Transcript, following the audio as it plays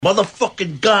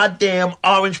Motherfucking goddamn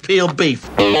orange peel beef.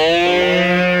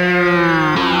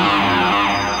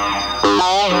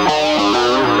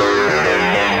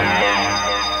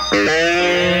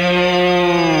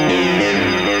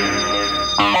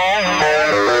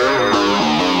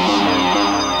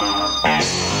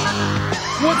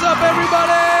 What's up,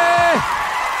 everybody?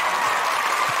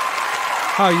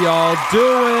 How y'all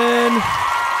doing?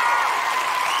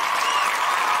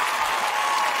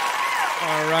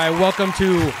 All right, welcome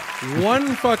to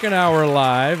One Fucking Hour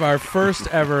Live, our first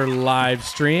ever live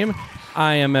stream.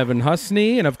 I am Evan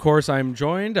Husney, and of course, I'm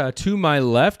joined to my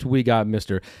left. We got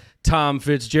Mr. Tom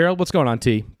Fitzgerald. What's going on,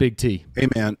 T? Big T. Hey,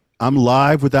 man, I'm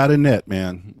live without a net,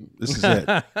 man. This is it.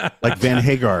 Like Van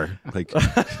Hagar. Like.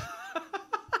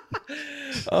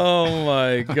 Oh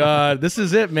my God, this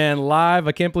is it, man! Live.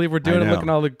 I can't believe we're doing it. Looking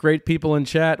at all the great people in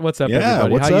chat. What's up,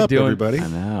 everybody? What's How up, you doing? everybody? I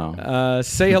know.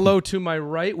 Say hello to my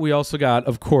right. We also got,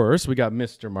 of course, we got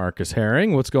Mr. Marcus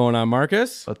Herring. What's going on,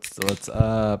 Marcus? What's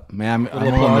up, man? I'm a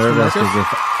little applause for nervous Marcus.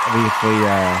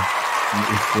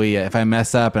 because if I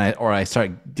mess up and I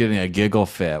start getting a giggle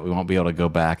fit, we won't be able to go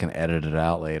back and edit it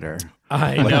out later.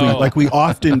 I know, like we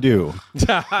often do.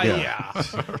 yeah.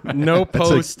 No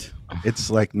post. It's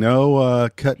like no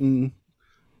cutting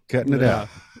it out.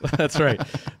 That's right.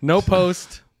 No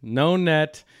post, no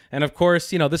net. And of course,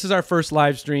 this is our first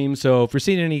live stream. So if you're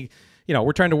seeing any,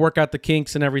 we're trying to work out the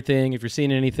kinks and everything. If you're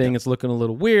seeing anything that's looking a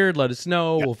little weird, let us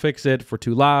know. We'll fix it. If we're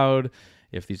too loud,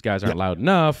 if these guys aren't loud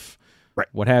enough,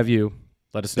 what have you,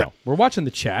 let us know. We're watching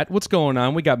the chat. What's going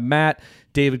on? We got Matt,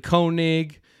 David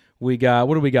Koenig. We got,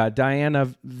 what do we got? Diana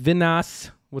Vinas.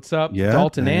 What's up? Yeah,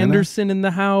 Dalton Diana. Anderson in the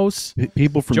house.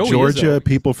 People from Joey Georgia, Izzo.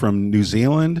 people from New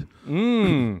Zealand,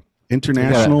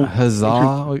 international.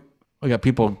 Huzzah! We got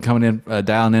people coming in,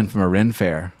 dialing in from a Ren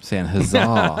Fair, saying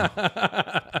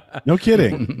huzzah. No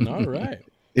kidding. All right.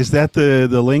 Is that the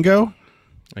lingo?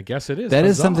 I guess it is. That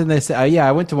is Huzzah. something they say. Yeah,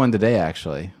 I went to one today,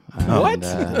 actually. What?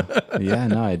 Yeah,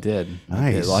 no, I did.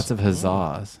 Nice. Lots of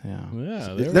huzzahs. Yeah.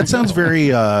 Yeah, there we That sounds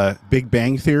very Big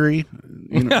Bang Theory,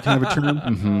 kind of a term.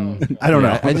 I don't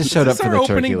know. I just showed up This for our the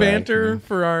opening turkey leg. banter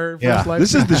for our first Yeah, live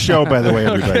this is the show, by the way,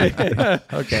 everybody.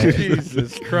 okay.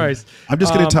 Jesus Christ. I'm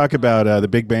just going to talk about the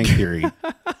Big Bang Theory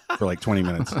for like 20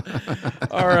 minutes.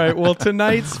 All right. Well,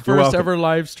 tonight's first welcome. ever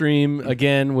live stream,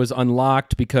 again, was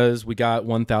unlocked because we got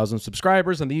 1,000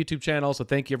 subscribers on the YouTube channel. So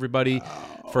thank you, everybody,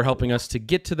 for helping us to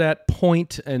get to that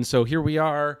point. And so here we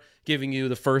are giving you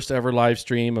the first ever live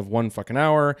stream of 1 fucking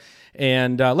hour.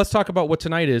 And let's talk about what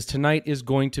tonight is. Tonight is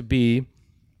going to be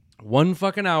 1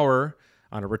 fucking hour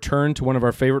on a return to one of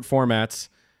our favorite formats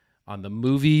on the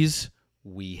movies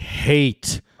we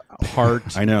hate,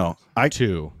 part I know. I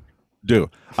 2.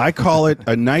 do. I call it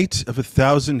a night of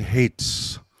 1,000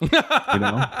 hates.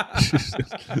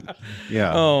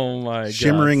 Yeah. Oh my God.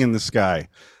 Shimmering in the sky.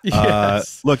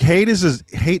 Yes. Look, hate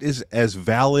is as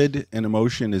valid an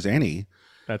emotion as any.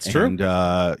 That's true. And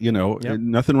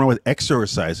nothing wrong with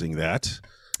exorcising that.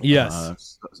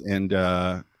 Yes. And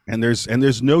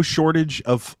there's no shortage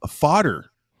of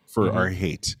fodder for our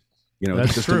hate. That's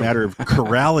it's just true. a matter of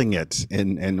corralling it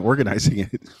and organizing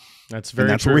it. That's very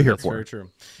that's true. what we're here That's for. very true.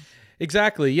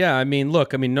 Exactly. Yeah. I mean,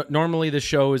 look, normally the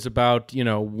show is about,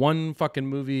 one fucking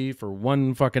movie for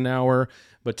 1 fucking hour.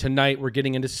 But tonight we're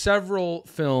getting into several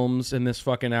films in this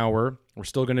fucking hour. We're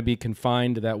still going to be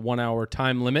confined to that 1 hour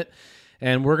time limit.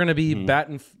 And we're going to be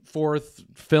batting forth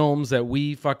films that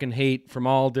we fucking hate from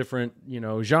all different,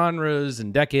 genres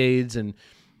and decades and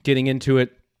getting into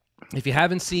it. If you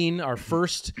haven't seen our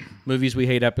first Movies We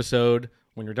Hate episode,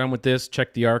 when you're done with this,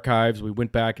 check the archives. We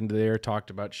went back into there, talked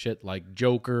about shit like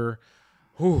Joker.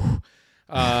 Whew.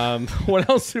 What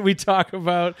else did we talk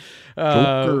about?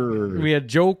 Joker. We had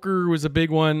Joker was a big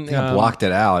one. I blocked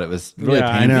it out. It was really yeah,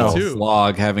 I painful know. Too.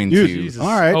 slog having Dude, to all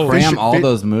right. Oh, cram Fisher- all Fi-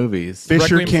 those movies.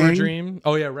 Fisher Requiem for a King. Dream.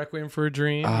 Oh yeah, Requiem for a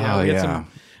Dream. Oh, Yeah, we had yeah. some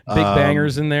big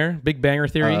bangers in there. Big Banger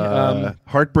Theory.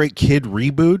 Heartbreak Kid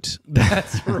reboot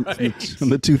That's right. from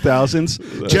the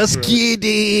 2000s. Just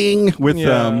kidding. With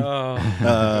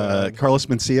Carlos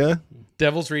Mencia.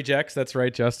 Devil's Rejects. That's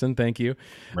right, Justin. Thank you.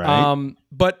 Right.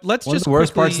 But let's One of just the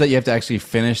worst quickly- parts is that you have to actually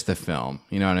finish the film.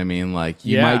 You know what I mean? Like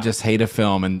you Yeah. might just hate a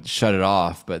film and shut it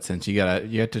off, but since you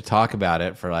have to talk about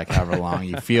it for like however long,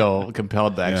 you feel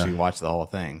compelled to actually watch the whole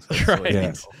thing. So it's really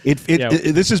Right.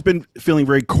 painful. This has been feeling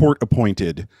very court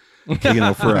appointed.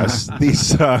 For us,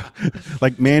 these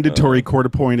like mandatory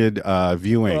court-appointed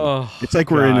viewing. Oh, it's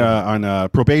like we're on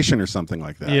probation or something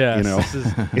like that. Yes,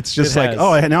 it's just it like,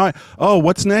 has.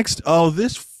 what's next? Oh,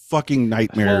 this fucking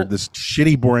nightmare. Well, this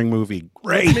shitty, boring movie.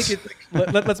 Great.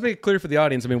 Let's make it clear for the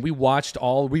audience. I mean, we watched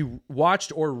or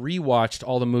rewatched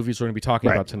all the movies we're going to be talking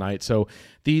about tonight. So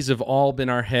these have all been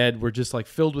our head. We're just like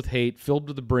filled with hate, filled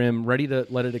to the brim, ready to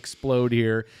let it explode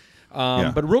here.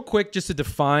 But real quick, just to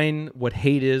define what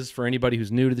hate is for anybody who's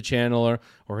new to the channel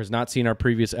or has not seen our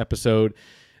previous episode,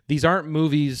 these aren't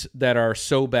movies that are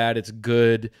so bad it's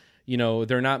good. You know,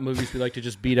 they're not movies we like to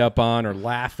just beat up on or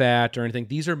laugh at or anything.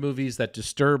 These are movies that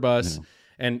disturb us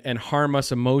and harm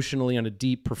us emotionally on a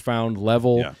deep, profound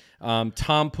level. Yeah.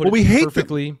 Tom put it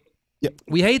perfectly. Yep.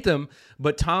 We hate them,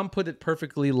 but Tom put it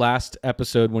perfectly last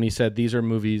episode when he said these are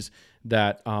movies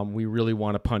that we really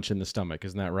want to punch in the stomach.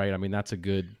 Isn't that right? I mean, that's a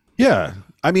good... Yeah.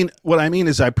 I mean, what I mean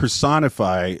is I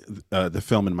personify the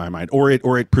film in my mind, or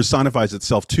it personifies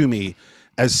itself to me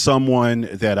as someone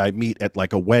that I meet at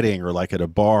like a wedding or like at a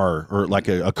bar or like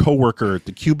a coworker at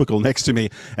the cubicle next to me.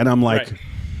 And I'm like,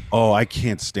 oh, I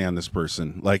can't stand this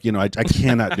person. Like, you know, I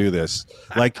cannot do this.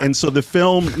 Like, and so the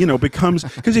film, you know, becomes,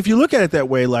 because if you look at it that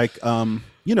way, like,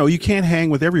 you know, you can't hang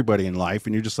with everybody in life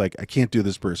and you're just like, I can't do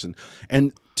this person.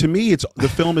 And to me, the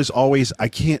film is always, I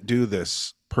can't do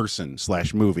this person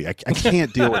 / movie. I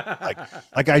can't deal with it.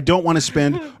 Like I don't want to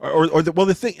spend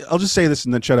the thing, I'll just say this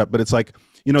and then shut up, but it's like,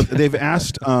 you know, they've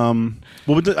asked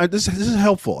this is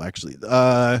helpful actually.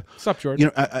 What's up, George? You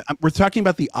know, we're talking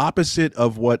about the opposite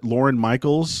of what Lorne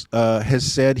Michaels has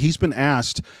said. He's been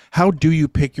asked, how do you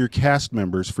pick your cast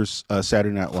members for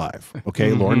Saturday Night Live?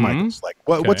 Okay, Lorne Michaels, like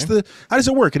what's how does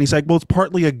it work? And he's like, well, it's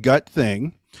partly a gut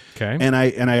thing. Okay. And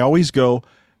I always go,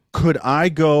 could I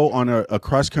go on a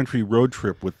cross-country road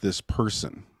trip with this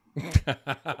person?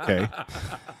 Okay.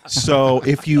 So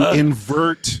if you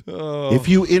invert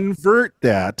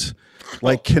that,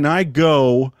 like, can I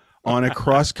go on a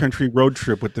cross-country road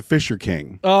trip with the Fisher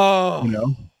King? Oh, you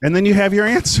know, and then you have your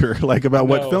answer, like about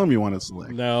what film you want to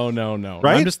select. No.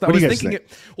 Right?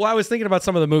 I was thinking about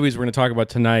some of the movies we're going to talk about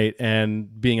tonight,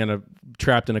 and being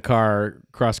trapped in a car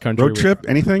cross country road trip.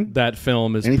 Anything? That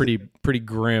film is pretty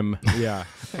grim. Yeah.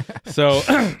 So,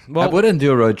 well, I wouldn't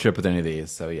do a road trip with any of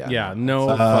these. So yeah. Yeah. No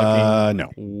fucking no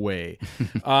way.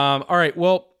 All right.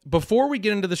 Well, before we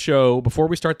get into the show, before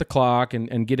we start the clock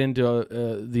and get into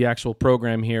the actual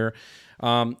program here,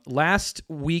 last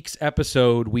week's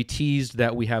episode, we teased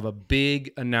that we have a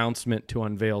big announcement to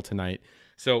unveil tonight.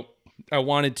 So I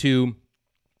wanted to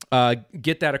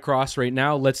get that across right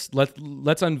now. Let's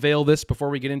unveil this before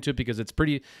we get into it, because it's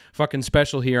pretty fucking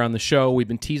special here on the show. We've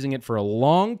been teasing it for a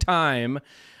long time,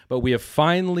 but we have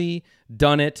finally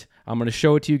done it. I'm going to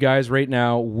show it to you guys right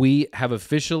now. We have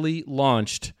officially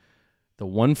launched the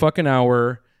 1 fucking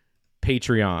hour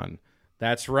Patreon.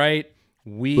 That's right.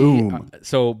 Boom.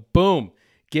 Boom.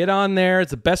 Get on there.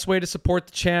 It's the best way to support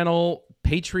the channel.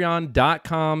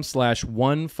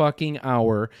 Patreon.com/1 fucking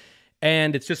hour.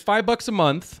 And it's just $5 a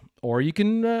month, or you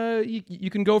can you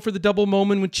can go for the double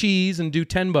moment with cheese and do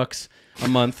 $10 a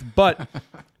month. But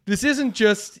this isn't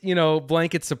just, you know,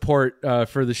 blanket support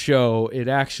for the show. It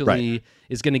actually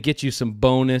is going to get you some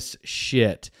bonus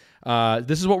shit.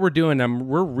 This is what we're doing.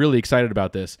 We're really excited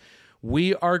about this.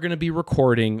 We are going to be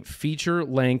recording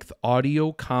feature-length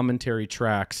audio commentary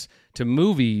tracks to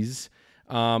movies,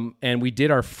 and we did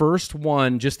our first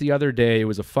one just the other day. It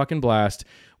was a fucking blast.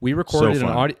 We recorded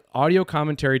an audio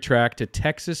commentary track to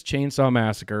Texas Chainsaw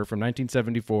Massacre from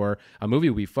 1974, a movie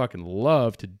we fucking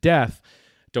love to death.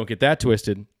 Don't get that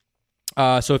twisted.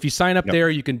 So if you sign up there,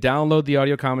 you can download the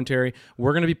audio commentary.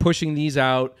 We're going to be pushing these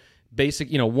out,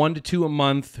 basic, 1 to 2 a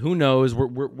month. Who knows?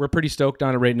 We're pretty stoked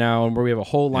on it right now, and we have a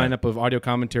whole lineup of audio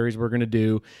commentaries we're going to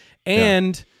do.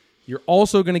 And you're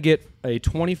also going to get a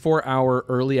 24-hour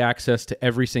early access to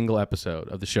every single episode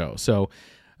of the show. So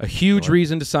a huge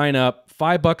reason to sign up.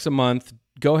 $5 a month.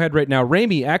 Go ahead right now.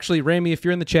 Ramey, if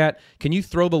you're in the chat, can you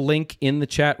throw the link in the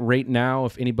chat right now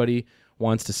if anybody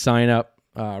wants to sign up?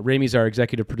 Ramey's our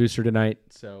executive producer tonight,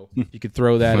 so you could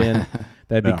throw that in.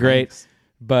 That'd be great.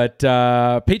 But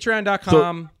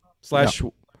patreon.com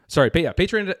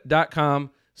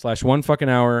patreon.com/1 fucking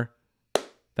hour.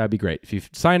 That'd be great. If you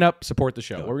sign up, support the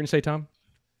show. What were we going to say, Tom?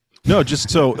 No, just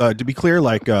so to be clear,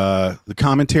 like the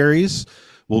commentaries,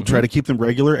 we'll try to keep them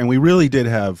regular, and we really did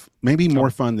have maybe more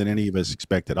fun than any of us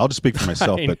expected. I'll just speak for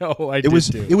myself, but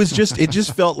it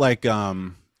just felt like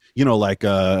like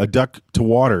a duck to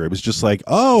water. It was just like,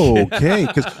 oh, okay,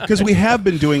 because we have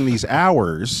been doing these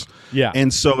hours,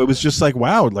 and so it was just like,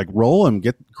 wow, like roll them,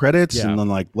 get credits, and then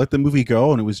like let the movie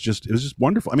go, and it was just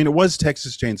wonderful. I mean, it was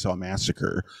Texas Chainsaw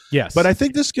Massacre, yes, but I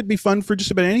think this could be fun for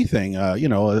just about anything.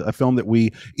 A film that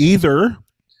we either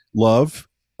love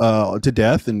to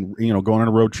death and go on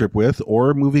a road trip with, or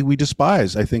a movie we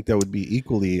despise. I think that would be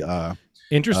equally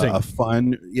Interesting. a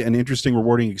fun, an interesting,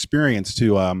 rewarding experience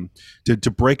to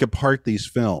break apart these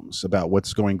films about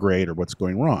what's going great or what's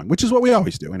going wrong, which is what we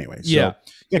always do anyway. So,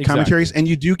 Yeah, commentaries, exactly. and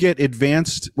you do get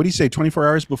advanced. What do you say? 24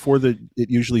 hours before it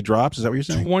usually drops. Is that what you're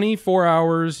saying? 24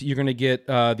 hours, you're going to get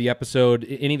the episode,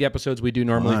 any of the episodes we do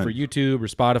normally Fun. for YouTube or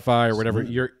Spotify or whatever.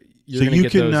 You're So going to you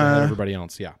get can, those ahead of everybody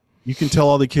else. Yeah. You can tell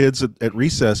all the kids at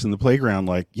recess in the playground,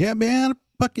 like, yeah, man,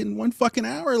 one fucking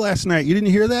hour last night. You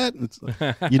didn't hear that? It's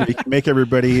like, you can make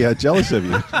everybody jealous of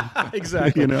you.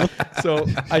 Exactly. You know? So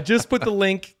I just put the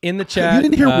link in the chat. You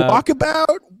didn't hear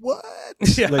Walkabout? What?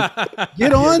 Yeah. Like,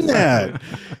 get on that.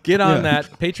 Get on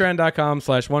that.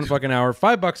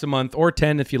 Patreon.com/onefuckinghour, $5 a month or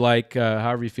 10 if you like,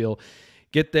 however you feel.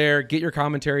 Get there, get your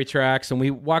commentary tracks, and we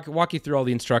walk you through all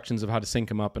the instructions of how to sync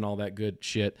them up and all that good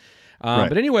shit. Right.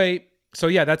 But anyway, so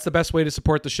yeah, that's the best way to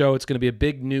support the show. It's going to be a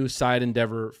big new side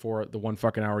endeavor for the One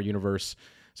Fucking Hour universe.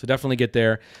 So definitely get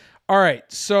there. All right.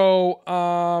 So,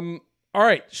 all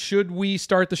right. Should we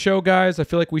start the show, guys? I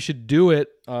feel like we should do it.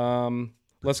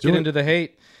 Let's get into the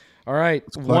hate. All right.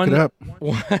 Clock it up.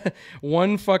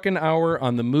 One fucking hour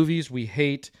on the movies we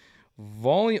hate.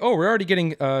 Volume. Oh, we're already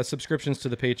getting subscriptions to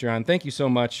the Patreon. Thank you so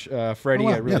much, Freddie. Oh,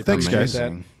 wow. I really Yeah, thanks, appreciate guys.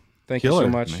 that. Thank Killer. you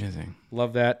so much. Amazing.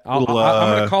 Love that. I'm Little,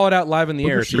 going to call it out live in the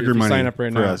air if you sugar money sign up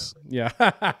right for now. us. Yeah.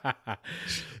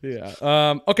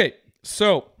 Yeah. Okay.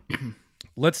 So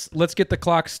let's get the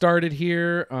clock started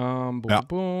here. Boom, Yeah.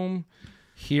 boom.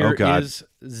 Here God. is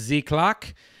the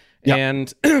clock. Yeah.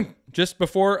 And just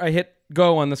before I hit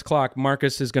go on this clock,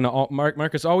 Marcus is going to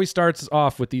Marcus always starts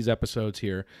off with these episodes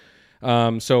here.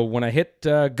 So when I hit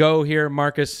go here,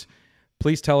 Marcus,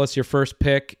 please tell us your first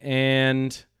pick,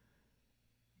 and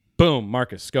boom,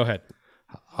 Marcus, go ahead.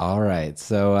 All right.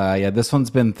 So yeah, this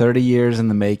one's been 30 years in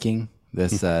the making.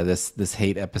 This this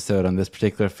hate episode on this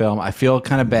particular film. I feel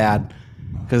kind of bad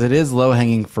because it is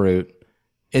low-hanging fruit.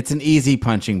 It's an easy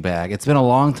punching bag. It's been a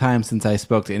long time since I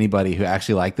spoke to anybody who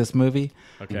actually liked this movie.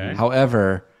 Okay.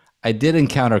 However, I did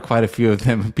encounter quite a few of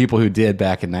them, people who did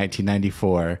back in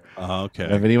 1994. Okay.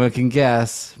 If anyone can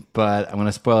guess, but I'm going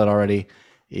to spoil it already.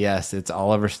 Yes, it's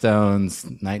Oliver Stone's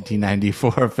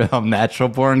 1994 film, Natural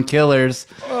Born Killers,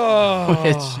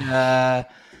 which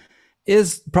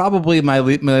is probably my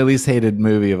least hated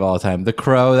movie of all time. The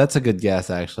Crow, that's a good guess,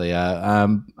 actually.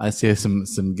 I see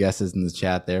some guesses in the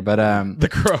chat there, but The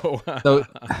Crow. so,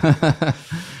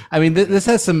 I mean, this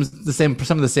has some of the same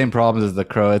problems as The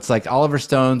Crow. It's like Oliver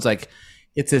Stone's like,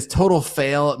 it's his total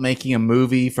fail at making a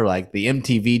movie for like the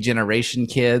MTV generation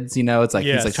kids. You know, it's like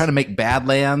he's like trying to make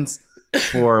Badlands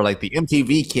for like the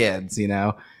MTV kids. You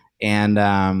know, and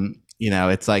you know,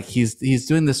 it's like he's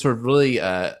doing this sort of really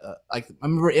like I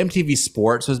remember MTV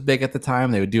Sports was big at the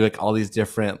time. They would do like all these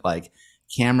different like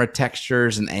camera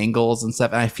textures and angles and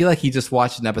stuff. And I feel like he just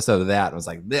watched an episode of that and was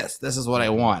like, this is what I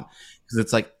want. Because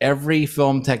it's like every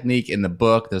film technique in the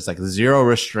book, there's like zero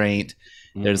restraint.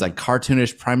 There's like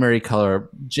cartoonish primary color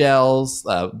gels.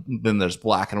 Then there's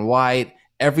black and white.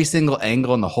 Every single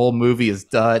angle in the whole movie is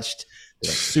Dutched.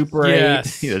 There's like Super 8.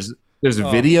 There's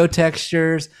video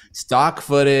textures, stock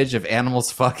footage of animals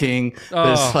fucking.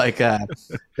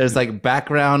 There's like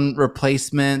background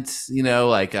replacement, you know,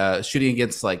 like shooting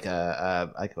against like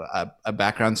a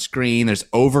background screen. There's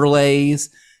overlays.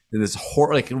 And this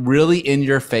like really in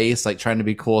your face, like trying to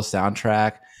be cool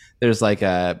soundtrack. There's like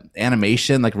a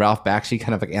animation, like Ralph Bakshi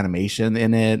kind of like animation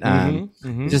in it.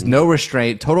 Just no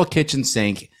restraint, total kitchen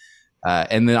sink.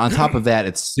 And then on top of that,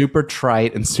 it's super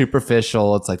trite and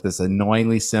superficial. It's like this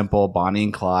annoyingly simple Bonnie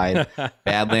and Clyde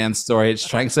Badlands story. It's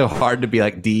trying so hard to be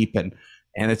like deep and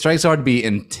it's trying so hard to be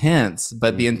intense,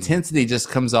 but the intensity just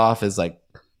comes off as like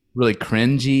really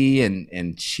cringy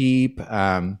and cheap.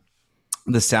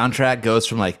 The soundtrack goes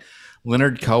from like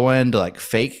Leonard Cohen to like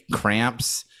fake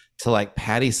Cramps to like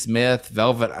Patti Smith,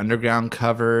 Velvet Underground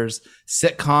covers,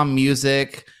 sitcom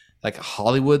music, like a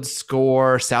Hollywood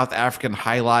score, South African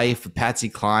high life with Patsy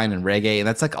Cline and reggae, and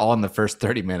that's like all in the first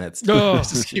 30 minutes. And I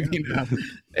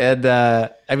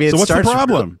mean, so what's the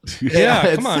problem?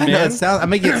 Yeah, come on, man. I'm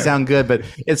making it sound good, but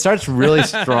it starts really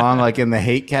strong, like in the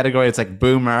hate category. It's like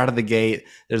boom, right out of the gate.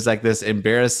 There's like this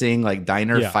embarrassing like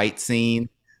diner fight scene.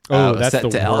 That's set the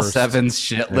to worst. L7's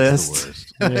shit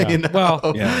list. Yeah. You know? Well,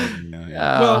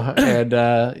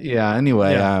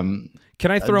 Anyway,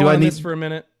 can I throw do I on need- this for a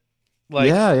minute? Like,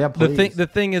 yeah, please. the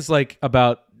thing is like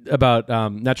about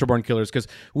Natural Born Killers, because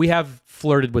we have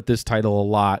flirted with this title a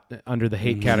lot under the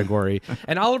hate category,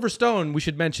 and Oliver Stone, we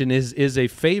should mention, is a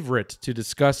favorite to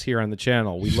discuss here on the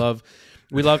channel. We love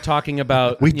talking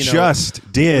about. We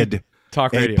just did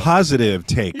Talk a radio. positive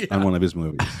take on one of his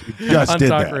movies. He just on did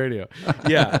talk that. radio.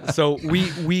 Yeah. So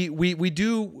we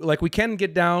do, like, we can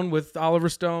get down with Oliver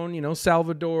Stone, you know,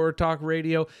 Salvador, talk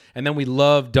radio, and then we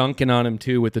love dunking on him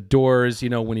too with The Doors, you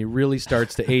know, when he really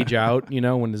starts to age out, you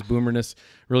know, when his boomerness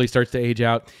really starts to age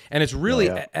out. And it's really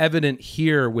evident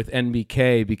here with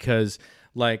NBK because,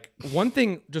 like, one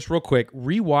thing, just real quick,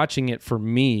 rewatching it for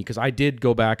me, because I did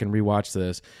go back and rewatch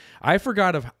this, I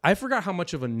forgot how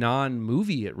much of a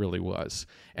non-movie it really was,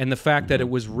 and the fact that it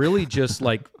was really just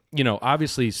like, you know,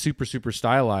 obviously super super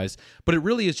stylized, but it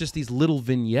really is just these little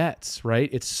vignettes, right?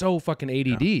 It's so fucking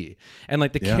ADD, and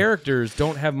like the characters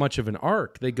don't have much of an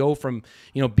arc. They go from,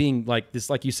 you know, being like this,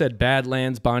 like you said,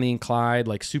 Badlands, Bonnie and Clyde,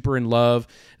 like super in love,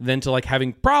 then to like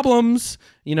having problems,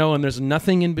 you know, and there's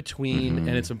nothing in between, and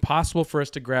it's impossible for us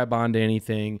to grab onto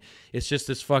anything. It's just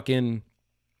this fucking,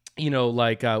 you know,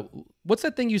 like what's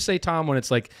that thing you say, Tom, when it's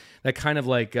like that kind of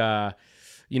like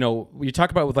you know, you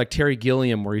talk about with like Terry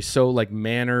Gilliam, where he's so like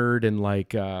mannered and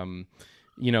like you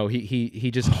know, he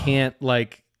just can't,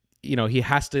 like, you know, he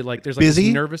has to, like, there's like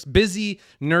this busy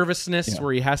nervousness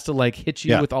where he has to like hit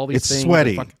you with all these things.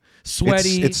 Sweaty.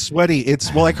 Sweaty. It's sweaty.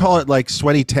 It's, well, I call it like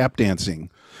sweaty tap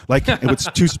dancing. Like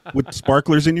with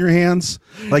sparklers in your hands.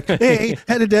 Like, hey,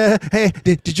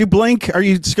 did you blink? Are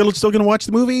you still going to watch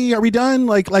the movie? Are we done?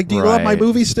 Like, do you love my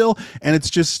movie still? And it's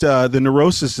just the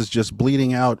neurosis is just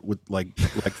bleeding out with like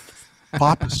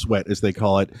pop sweat, as they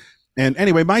call it. And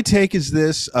anyway, my take is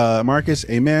this, Marcus,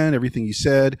 amen, everything you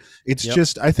said. It's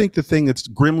just, I think the thing that's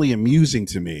grimly amusing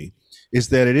to me is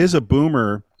that it is a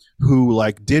boomer who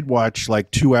like did watch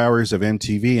like 2 hours of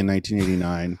MTV in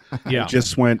 1989. Yeah. And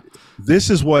just went,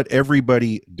 this is what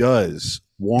everybody does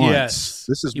once. Yes.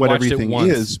 This is You what watched it everything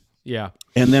once. is. Yeah.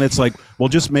 And then it's like, well,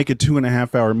 just make a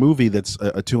 2.5 hour movie that's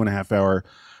a 2.5 hour,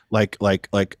 like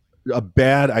a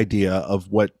bad idea of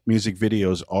what music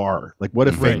videos are. Like, what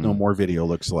if Faith No More video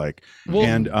looks like? Well,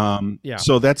 and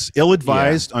so that's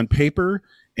ill-advised on paper.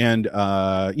 And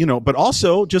you know, but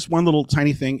also just one little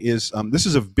tiny thing is this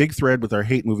is a big thread with our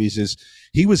hate movies, is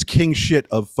he was king shit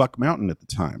of Fuck Mountain at the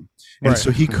time. And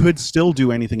so he could still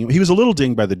do anything. He was a little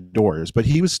dinged by the Doors, but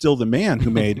he was still the man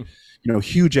who made, you know,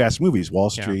 huge ass movies,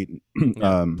 Wall Street,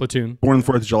 Platoon, Born on the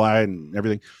 4th of July, and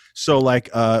everything. So like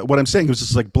what I'm saying was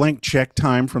just like blank check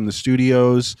time from the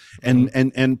studios,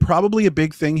 and probably a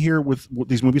big thing here with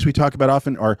these movies we talk about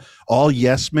often are all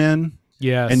yes men,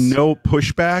 and no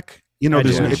pushback. You know,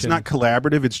 it's not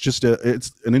collaborative. It's just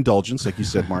it's an indulgence, like you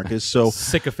said, Marcus. So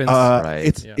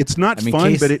sycophants. It's not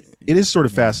fun, but it is sort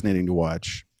of fascinating to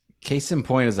watch. Case in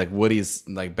point is like Woody's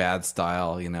like bad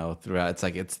style, you know, throughout. It's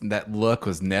like that look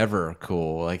was never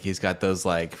cool. Like he's got those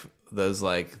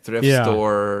thrift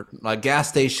store, like gas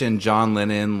station John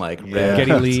Lennon, like red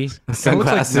Geddy Lee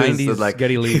sunglasses, like 90s like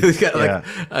Geddy Lee. He's got like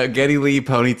a Geddy Lee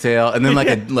ponytail, and then like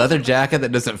a leather jacket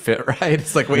that doesn't fit right.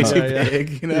 It's like way too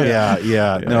big. You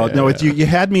know? No. It's, you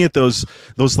had me at those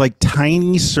like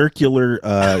tiny circular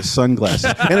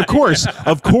sunglasses, and of course,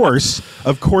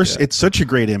 it's such a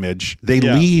great image. They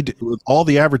lead with all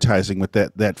the advertising with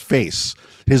that face,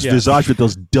 his visage with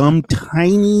those dumb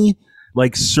tiny,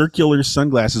 like circular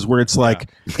sunglasses where it's like,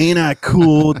 ain't I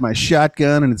cool with my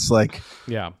shotgun? And it's like,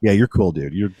 you're cool,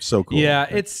 dude. You're so cool.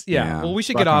 Well, we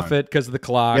should get off it because of the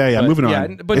clock. Moving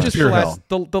on. But it's just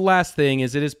the last thing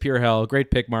is, it is pure hell.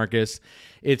 Great pick, Marcus.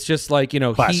 It's just like, you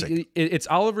know, it's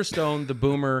Oliver Stone, the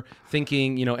boomer,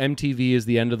 thinking, you know, MTV is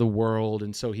the end of the world,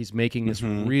 and so he's making this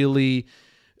really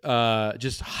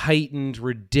just heightened,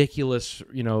 ridiculous,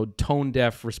 you know, tone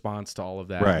deaf response to all of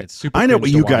that. Right. It's super. I know what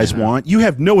you guys want. You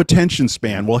have no attention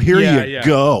span. Well, here you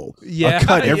go. Yeah, a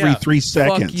cut every 3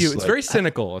 seconds. Fuck you. It's very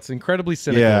cynical. It's incredibly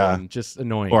cynical and just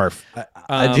annoying. Barf.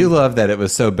 I do love that it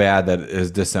was so bad that it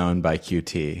was disowned by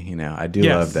QT. You know, I do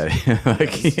love that. Like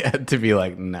he had to be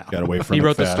like, no. Got away from. He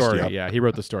wrote fast, the story. Yeah, he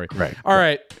wrote the story. Right. All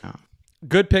right.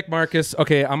 Good pick, Marcus.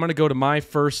 Okay, I'm gonna go to my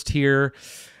first here.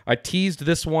 I teased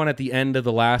this one at the end of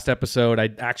the last episode.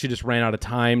 I actually just ran out of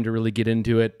time to really get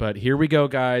into it, but here we go,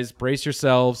 guys. Brace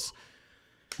yourselves.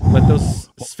 Let those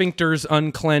sphincters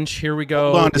unclench. Here we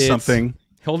go. Hold on to something.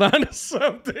 Hold on to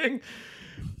something.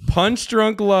 Punch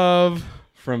Drunk Love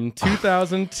from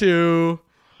 2002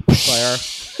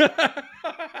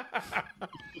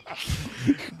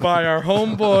 by our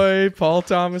homeboy Paul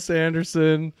Thomas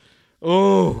Anderson.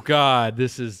 Oh God,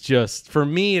 this is just, for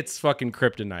me, it's fucking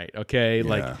kryptonite. Okay, a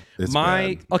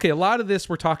lot of this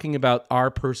we're talking about our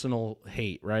personal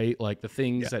hate, right? Like the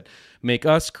things that make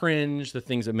us cringe, the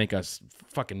things that make us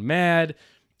fucking mad,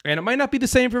 and it might not be the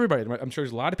same for everybody. I'm sure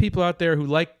there's a lot of people out there who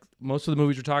like most of the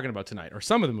movies we're talking about tonight, or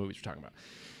some of the movies we're talking about.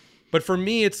 But for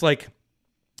me, it's like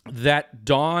that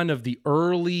dawn of the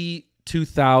early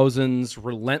 2000s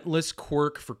relentless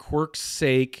quirk for quirk's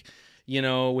sake, you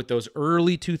know, with those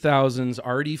early 2000s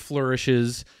arty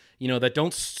flourishes, you know, that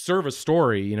don't serve a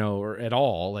story, you know, or at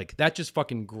all. Like, that just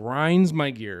fucking grinds my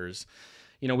gears.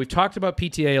 You know, we've talked about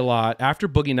PTA a lot. After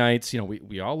Boogie Nights, you know,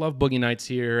 we all love Boogie Nights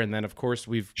here. And then, of course,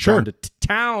 we've gone to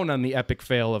town on the epic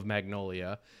fail of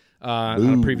Magnolia.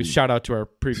 On a previous shout out to our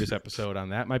previous episode on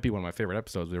that. Might be one of my favorite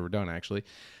episodes we've ever done, actually.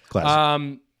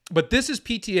 Classic. But this is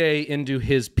PTA into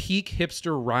his peak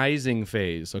hipster rising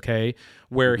phase, okay?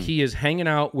 Where he is hanging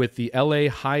out with the LA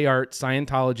high art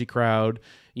Scientology crowd,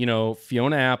 you know,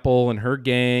 Fiona Apple and her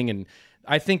gang. And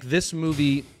I think this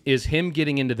movie is him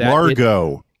getting into that.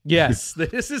 Largo. Yes,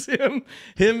 this is him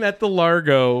at the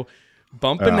Largo,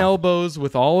 bumping elbows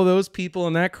with all of those people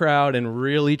in that crowd and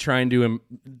really trying to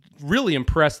really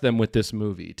impress them with this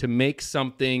movie to make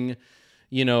something,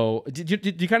 you know.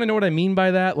 Did you kind of know what I mean by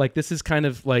that? Like, this is kind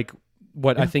of like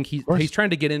what I think he's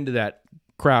trying to get into that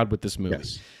crowd with this movie.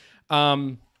 Yes.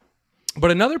 But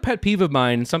another pet peeve of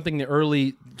mine, something the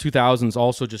early 2000s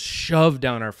also just shoved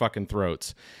down our fucking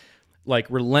throats, like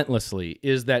relentlessly,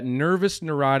 is that nervous,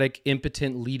 neurotic,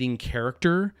 impotent leading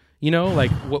character, you know,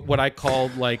 like what I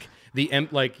called like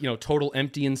total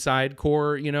empty inside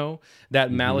core, you know, that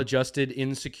maladjusted,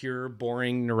 insecure,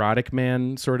 boring, neurotic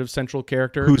man sort of central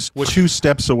character. Who's 2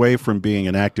 steps away from being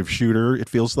an active shooter, it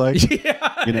feels like.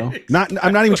 Yeah, you know?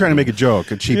 I'm not even trying to make a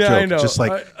joke, a cheap joke. I know. Just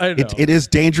like I know. it is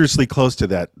dangerously close to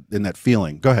that in that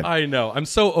feeling. Go ahead. I know. I'm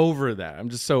so over that. I'm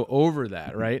just so over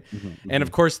that, right? And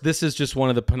of course, this is just one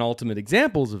of the penultimate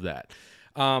examples of that.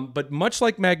 But much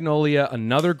like Magnolia,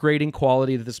 another grading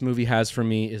quality that this movie has for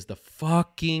me is the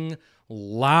fucking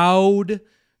loud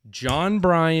John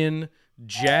Bryan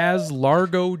jazz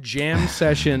Largo jam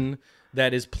session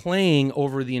that is playing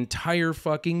over the entire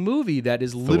fucking movie. That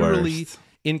is literally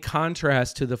in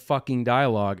contrast to the fucking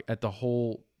dialogue at the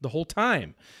whole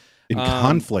time. In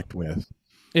conflict with.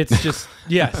 It's just,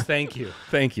 yes, thank you.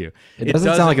 It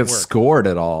doesn't sound like it's work. Scored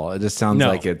at all. It just sounds No.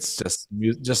 like it's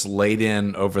just laid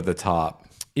in over the top.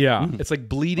 Yeah, it's like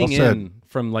bleeding Well said. in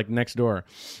from like next door.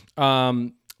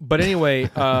 But anyway,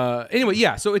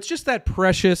 yeah. So it's just that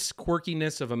precious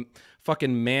quirkiness of a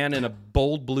fucking man in a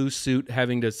bold blue suit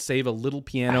having to save a little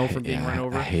piano from being run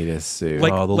over. I hate his suit.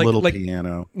 Like- The little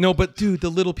piano. No, but dude, the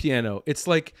little piano. It's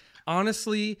like,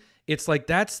 honestly, it's like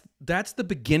that's the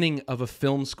beginning of a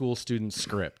film school student's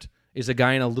script. Is a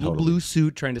guy in a little blue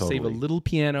suit trying to save a little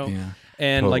piano,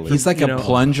 and like He's like you a know,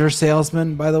 plunger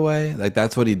salesman, by the way. Like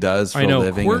that's what he does for I a know,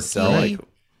 living. Is sell quirky.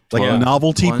 like Like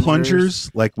novelty plungers.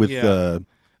 plungers, like with Yeah.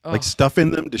 like stuff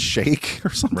in them to shake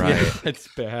or something. Right. it's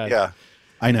bad. Yeah.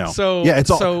 I know. So- yeah, it's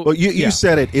all. so- Well, you yeah.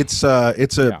 said it. It's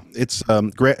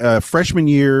freshman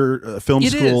year film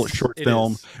It school is. short It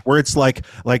film is. where it's like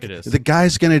It is. the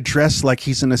guy's gonna dress like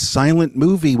he's in a silent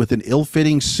movie with an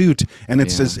ill-fitting suit, and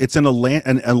it says it's in a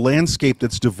landscape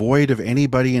that's devoid of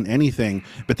anybody and anything.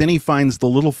 But then he finds the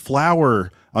little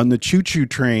flower on the choo-choo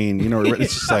train. You know,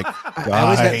 it's just like,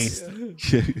 guys.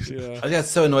 I got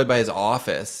so annoyed by his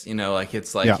office. You know, like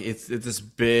it's it's this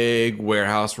big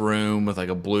warehouse room with like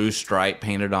a blue stripe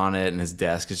painted on it, and his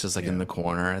desk is just like in the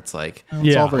corner. It's like,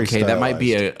 It's all very okay, that might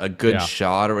be stylized. a good Yeah.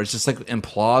 shot, or it's just like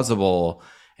implausible,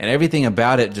 and everything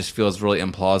about it just feels really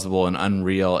implausible and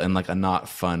unreal in like a not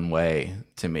fun way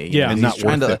to me. Yeah. And not he's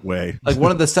trying worth to it way. like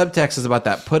one of the subtexts is about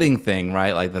that pudding thing,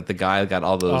 right? Like that the guy got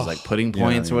all those like pudding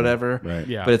points or whatever. Right.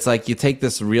 Yeah. But it's like you take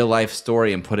this real life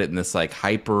story and put it in this like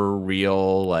hyper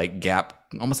real like Gap,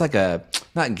 almost like a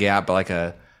not Gap, but like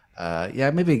a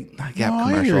maybe not Gap No, I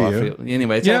commercial. hear I you. feel-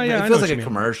 Anyway, Yeah, I it know feels what like you a mean.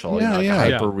 commercial. Yeah, Like yeah.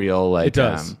 a hyper real like It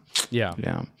does. Yeah.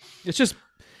 yeah. It's just,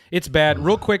 it's bad.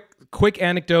 Real quick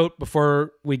anecdote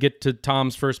before we get to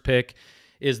Tom's first pick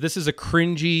is this is a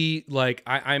cringy, like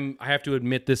I have to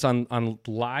admit this on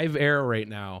live air right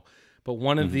now, but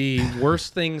one of the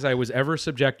worst things I was ever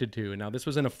subjected to. And now this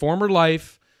was in a former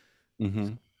life,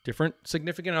 different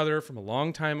significant other from a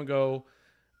long time ago.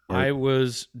 I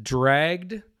was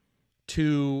dragged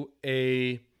to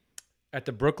at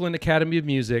the Brooklyn Academy of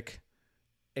Music,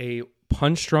 a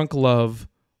Punch Drunk Love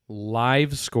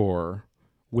live score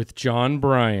with John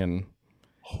Bryan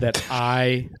that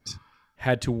I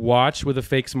had to watch with a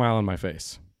fake smile on my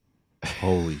face.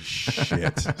 Holy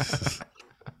shit!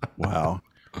 Wow.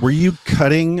 Were you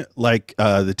cutting like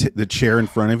the chair in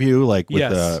front of you, like with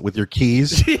Yes. with your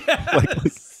keys?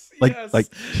 Yes. Like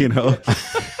you know,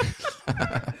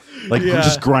 like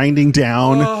just grinding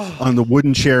down on the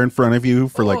wooden chair in front of you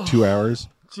for like 2 hours.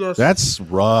 That's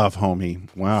rough, homie.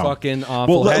 Wow. Fucking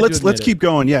awful. Well, Had to let's admit keep it.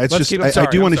 going. Yeah, it's Let's just keep- I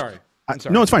do want to. sorry. I'm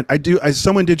sorry. No, it's fine.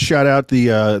 Someone did shout out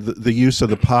the use of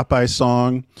the Popeye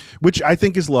song, which I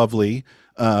think is lovely.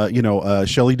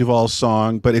 Shelley Duvall's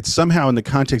song, but it's somehow in the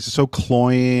context it's so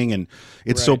cloying and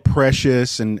it's so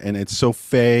precious and it's so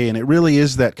fey, and it really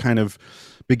is that kind of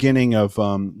beginning of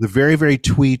the very, very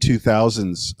twee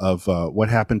 2000s of what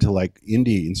happened to like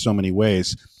indie in so many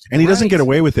ways. And he doesn't get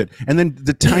away with it. And then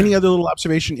the tiny other little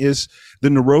observation is the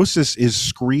neurosis is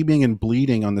screaming and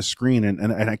bleeding on the screen,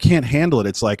 and I can't handle it.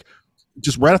 It's like,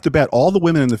 just right off the bat, all the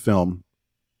women in the film,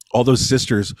 all those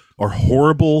sisters are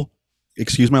horrible,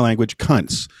 excuse my language,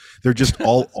 cunts. They're just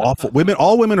all awful.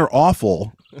 All women are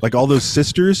awful, like all those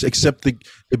sisters, except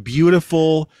the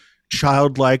beautiful,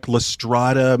 childlike,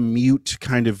 Lestrada, mute,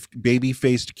 kind of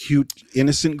baby-faced, cute,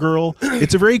 innocent girl.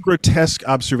 It's a very grotesque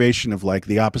observation of like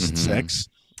the opposite sex.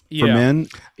 For men,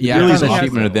 yeah, really I found the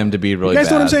treatment of them to be really. You guys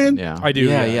bad. know what I'm saying? Yeah, I do.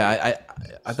 Yeah.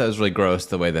 I thought it was really gross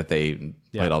the way that they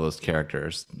played all those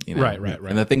characters. You know? Right.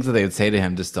 And the things that they would say to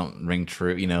him just don't ring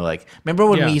true. You know, like remember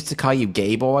when we used to call you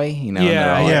gay boy? You know,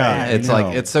 It's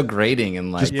like it's so grating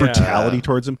and like just brutality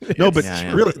towards him. No, but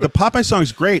really, the Popeye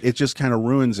song's great. It just kind of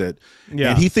ruins it.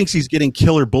 Yeah, and he thinks he's getting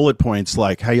killer bullet points,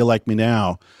 like "How You Like Me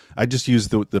Now." I just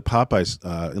used the Popeye's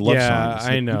love song. Yeah,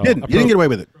 I know. You didn't get away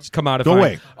with it. Come out. Go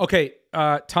away. Okay,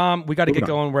 Tom, we got to get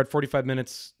going. We're at 45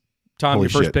 minutes. Tom, Holy your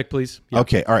first shit. pick, please. Yeah.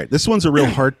 Okay, all right. This one's a real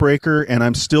heartbreaker, and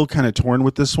I'm still kind of torn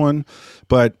with this one,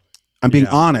 but I'm being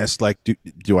honest. Like,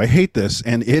 do I hate this?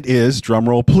 And it is, drum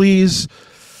roll, please.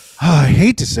 I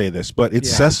hate to say this, but it's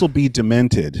Cecil B.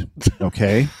 Demented.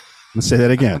 Okay, let's say that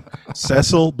again.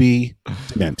 Cecil B.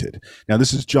 Demented. Now,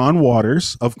 this is John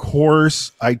Waters. Of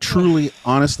course, I truly,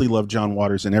 honestly love John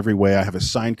Waters in every way. I have a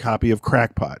signed copy of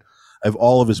Crackpot. I have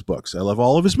all of his books. I love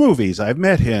all of his movies. I've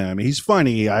met him. He's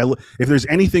funny. If there's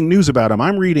anything news about him,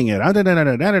 I'm reading it.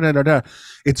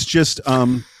 It's just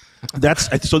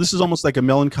so this is almost like a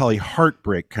melancholy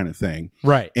heartbreak kind of thing.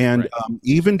 Right. And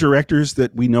even directors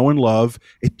that we know and love,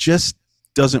 it just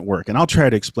doesn't work. And I'll try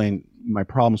to explain my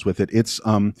problems with it. It's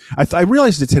I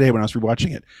realized it today when I was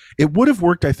rewatching it. It would have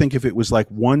worked, I think, if it was like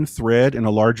one thread in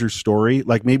a larger story.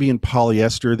 Like maybe in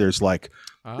Polyester, there's like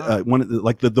one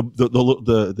like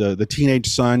the teenage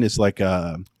son is like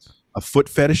a foot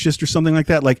fetishist or something like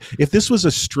that. Like if this was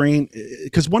a strain,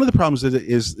 because one of the problems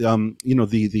is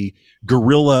the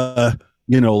guerrilla,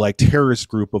 like terrorist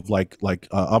group of like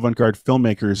avant-garde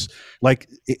filmmakers, like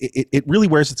it really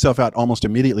wears itself out almost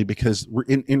immediately, because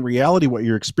in reality what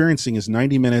you're experiencing is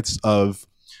 90 minutes of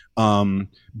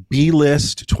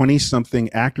B-list 20-something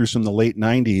actors from the late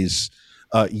 90s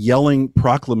yelling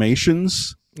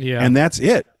proclamations. Yeah, and that's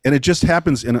it, and it just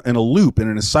happens in a loop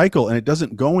and in a cycle, and it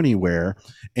doesn't go anywhere.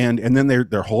 And then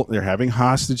they're having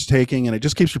hostage taking, and it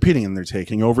just keeps repeating. And they're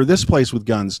taking over this place with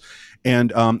guns,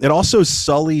 and it also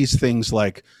sullies things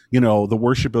like the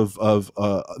worship of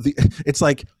it's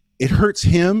like it hurts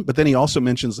him, but then he also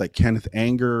mentions like Kenneth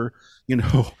Anger,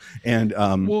 and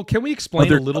well, can we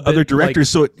explain a little bit other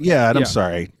directors? Like, and I'm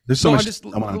sorry, there's so much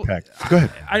I want to unpack. Go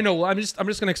ahead. I know. I'm just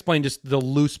going to explain just the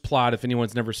loose plot if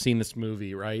anyone's never seen this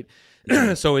movie, right?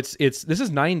 So this is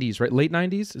 90s, right? Late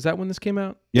 90s. Is that when this came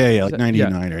out? Yeah, like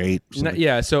 99 or 8.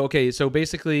 Yeah. So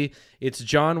basically, it's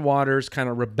John Waters kind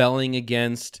of rebelling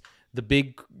against the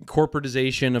big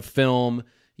corporatization of film,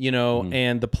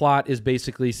 and the plot is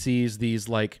basically sees these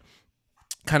like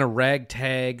kind of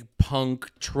ragtag punk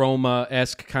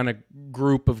trauma-esque kind of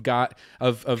group of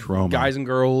guys and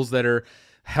girls that are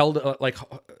held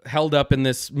up in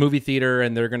this movie theater,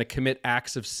 and they're going to commit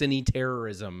acts of cine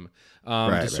terrorism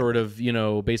sort of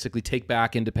basically take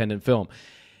back independent film.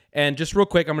 And just real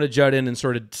quick, I'm going to jut in and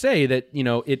sort of say that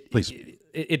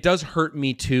it does hurt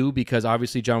me too, because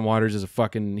obviously John Waters is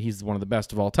he's one of the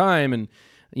best of all time, and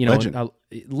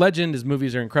legend. His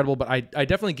movies are incredible, but I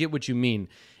definitely get what you mean.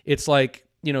 It's like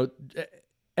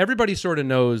everybody sort of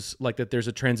knows like that there's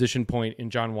a transition point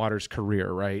in John Waters'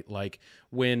 career, right? Like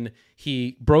when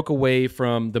he broke away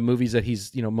from the movies that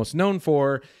he's most known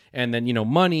for, and then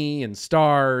Money and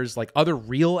Stars, like other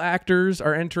real actors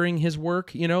are entering his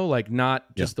work, like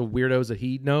not just the weirdos that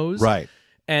he knows, right?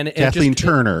 And Kathleen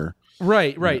Turner.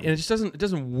 Right. And it just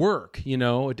doesn't work,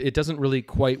 it doesn't really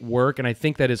quite work. And I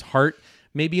think that his heart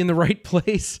may be in the right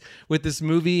place with this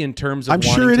movie in terms of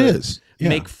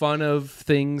make fun of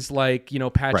things like,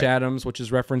 Patch Adams, which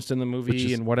is referenced in the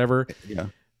movie and whatever. Yeah.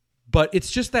 But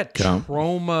it's just that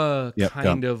trauma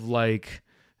kind of like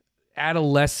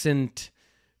adolescent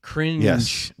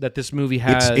cringe that this movie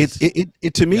has.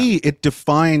 It to me, it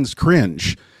defines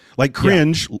cringe. Like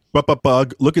cringe,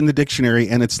 bug, look in the dictionary,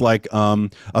 and it's like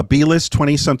a B-list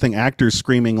 20-something actor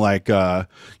screaming like,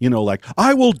 like,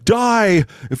 I will die,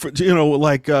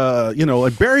 like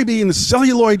bury me in the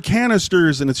celluloid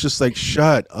canisters, and it's just like,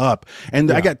 shut up.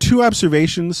 And I got two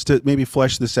observations to maybe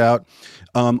flesh this out.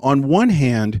 On one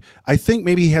hand, I think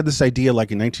maybe he had this idea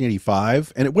like in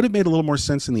 1985, and it would have made a little more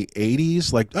sense in the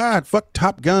 80s, like, fuck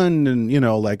Top Gun and,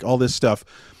 like all this stuff.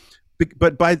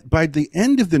 But by the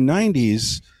end of the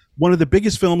 90s, one of the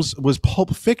biggest films was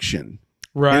Pulp Fiction.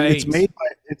 Right. And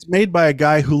it's made by a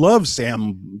guy who loves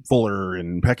Sam Fuller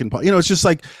and Peckinpah. It's just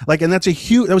like, and that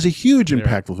was a huge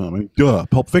impactful film. I mean,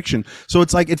 Pulp Fiction. So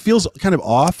it's like, it feels kind of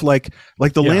off. Like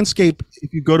the landscape,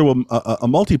 if you go to a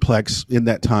multiplex in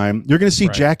that time, you're going to see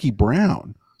Jackie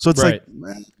Brown. So it's like,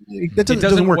 that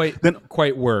doesn't work.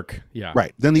 Quite work. Yeah.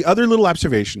 Right. Then the other little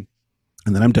observation,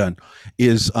 and then I'm done,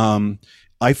 is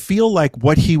I feel like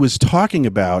what he was talking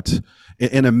about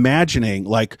and imagining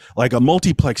like a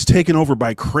multiplex taken over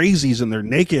by crazies and they're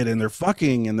naked and they're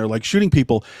fucking and they're like shooting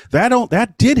people,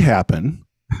 that did happen.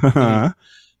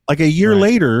 Like a year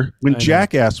later when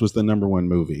Jackass was the #1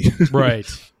 movie. Right.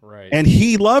 And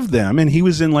he loved them, and he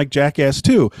was in like Jackass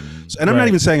too. And I'm not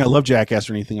even saying I love Jackass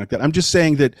or anything like that. I'm just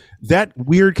saying that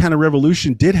weird kind of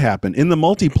revolution did happen in the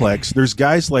multiplex. There's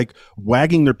guys like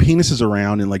wagging their penises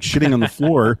around and like shitting on the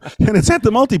floor, and it's at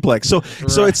the multiplex. So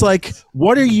it's like,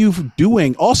 what are you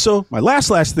doing? Also, my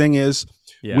last thing is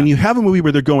when you have a movie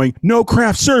where they're going no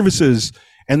craft services,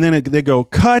 and then they go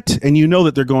cut, and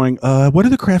that they're going, what are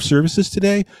the craft services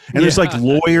today? And there's like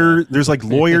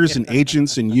lawyers and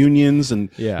agents and unions and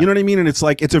you know what I mean? And it's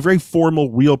like, it's a very formal,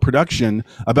 real production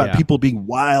about people being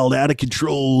wild, out of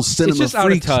control, cinema It's just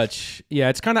freaks. out of touch. Yeah,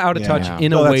 it's kind of out of touch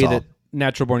in a way that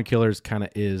Natural Born Killers kind of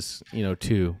is,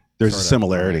 too. There's a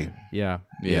similarity. Yeah.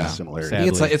 Similarity. I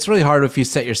think it's really hard if you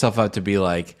set yourself up to be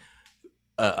like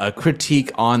a critique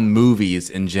on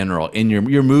movies in general. In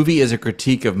your movie is a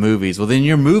critique of movies. Well, then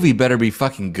your movie better be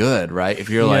fucking good, right? If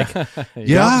you're like,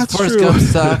 that's Forrest true. Gump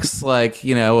sucks, like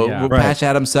Patch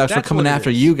Adams sucks. We're coming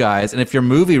after you guys. And if your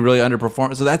movie really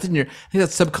underperforms, so that's I think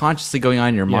that's subconsciously going on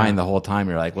in your mind the whole time.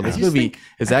 You're like, well, this movie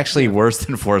is actually worse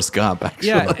than Forrest Gump.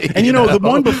 Actually, and the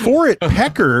one before it,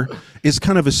 Pecker, is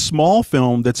kind of a small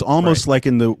film that's almost like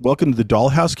in the Welcome to the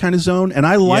Dollhouse kind of zone. And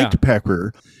I liked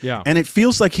Pecker. Yeah. And it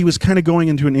feels like he was kind of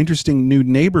going into an interesting new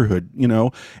neighborhood,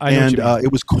 and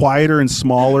it was quieter and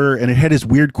smaller, and it had his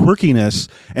weird quirkiness,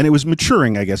 and it was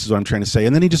maturing, I guess is what I'm trying to say.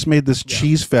 And then he just made this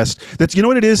cheese fest. That's,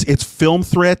 what it is? It's Film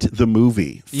Threat, the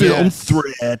movie. Film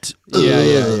Threat.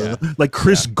 Yeah. Like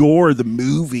Chris Gore, the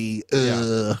movie.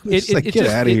 Get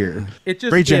out of here. It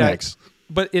just, Great Gen X.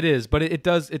 But it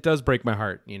does break my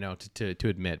heart, to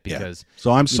admit, because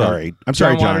So I'm sorry. I'm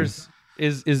sorry, John. Waters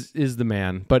is the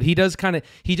man, but he does kind of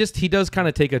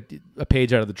take a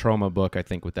page out of the Trauma book, I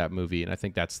think, with that movie, and I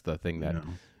think that's the thing that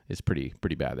is pretty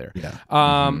bad there. Yeah.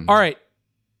 All right,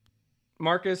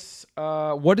 Marcus,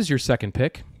 what is your second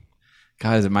pick?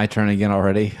 God, is it my turn again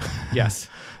already? Yes.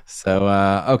 So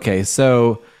okay,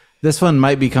 so this one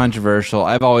might be controversial.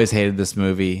 I've always hated this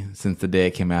movie since the day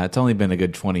it came out. It's only been a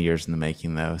good 20 years in the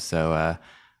making, though. So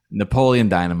Napoleon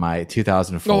Dynamite,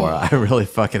 2004. I really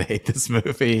fucking hate this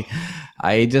movie.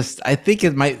 I think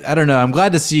it might, I don't know. I'm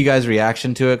glad to see you guys'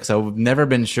 reaction to it, because I've never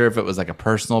been sure if it was like a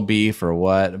personal beef or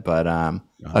what. But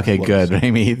okay, good,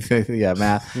 Amy. Yeah,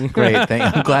 Matt, great.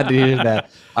 I'm glad to hear that.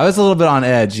 I was a little bit on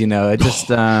edge, It just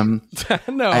no,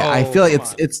 I feel like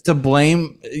it's to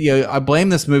blame. I blame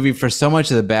this movie for so much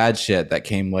of the bad shit that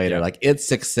came later. Like its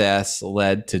success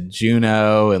led to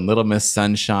Juno and Little Miss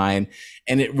Sunshine,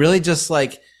 and it really just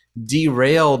like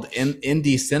derailed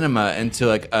indie cinema into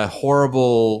like a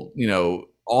horrible,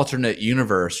 alternate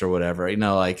universe or whatever.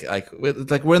 Like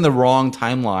we're in the wrong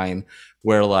timeline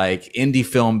where like indie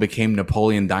film became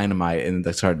Napoleon Dynamite and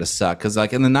it started to suck. Because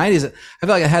like in the 90s, I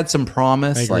feel like it had some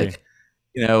promise. Like,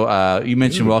 you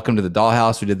mentioned Welcome to the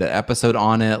Dollhouse. We did that episode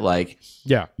on it. Like,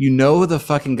 the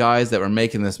fucking guys that were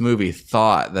making this movie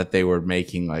thought that they were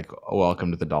making like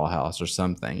Welcome to the Dollhouse or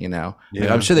something, Like,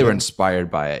 I'm sure they were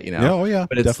inspired by it, Oh, yeah.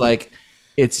 But it's definitely. Like,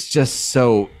 it's just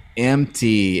so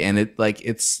empty, and it like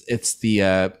it's the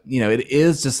it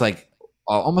is just like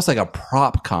almost like a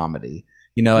prop comedy.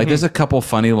 Like there's a couple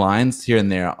funny lines here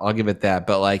and there. I'll give it that.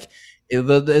 But like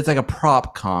it's like a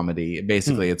prop comedy.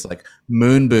 Basically, it's like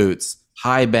moon boots,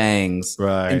 high bangs,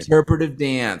 interpretive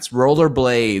dance,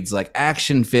 rollerblades, like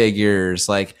action figures,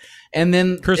 like, and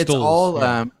then crystals. It's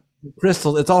all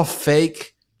crystals. It's all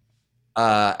fake,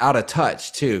 out of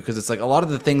touch too, because it's like a lot of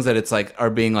the things that it's like are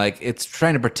being like, it's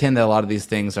trying to pretend that a lot of these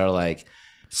things are like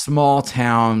small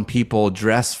town people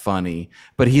dress funny,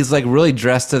 but he's like really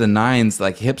dressed to the nines,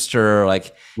 like hipster.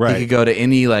 Like Right. he could go to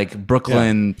any like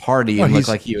Brooklyn party and look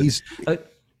like he's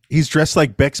dressed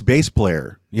like Beck's bass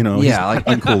player, you know. Yeah, he's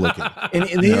like uncool looking. and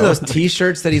any of those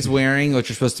T-shirts that he's wearing, which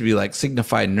are supposed to be like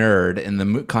signify nerd in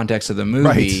the context of the movie,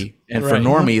 Right. and for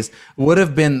normies, would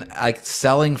have been like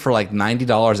selling for like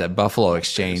 $90 at Buffalo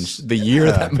Exchange the year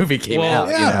that movie came out.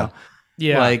 yeah. You know,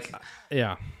 Yeah. like.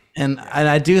 Yeah. And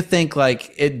I do think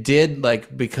like it did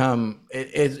like become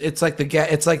it's like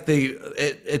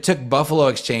it took Buffalo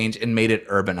Exchange and made it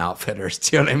Urban Outfitters.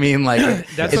 Do you know what I mean? Like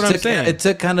That's what I'm saying. It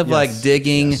took kind of like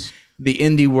digging the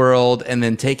indie world and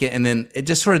then take it and then it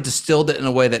just sort of distilled it in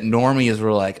a way that normies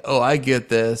were like, oh, I get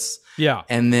this. Yeah.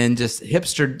 And then just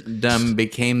hipsterdom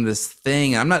became this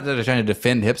thing. I'm not trying to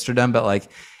defend hipsterdom, but like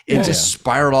it just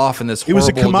spiraled off in this. It was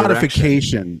a horrible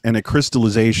commodification direction. and a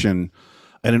crystallization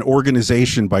and an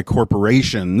organization by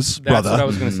corporations, That's brother, what I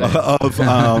was going to say.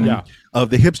 of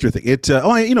the hipster thing. It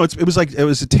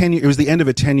it was the end of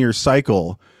a 10-year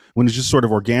cycle when it's just sort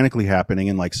of organically happening,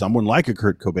 and like someone like a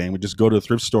Kurt Cobain would just go to a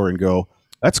thrift store and go,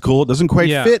 "That's cool. It doesn't quite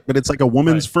fit, but it's like a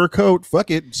woman's fur coat. Fuck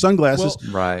it, sunglasses."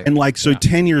 Right. And like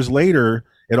 10 years later,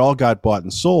 it all got bought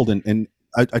and sold. And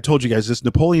I told you guys this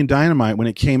Napoleon Dynamite, when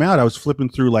it came out, I was flipping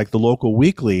through like the local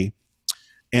weekly.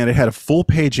 And it had a full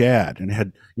page ad and it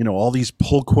had, you know, all these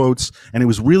pull quotes, and it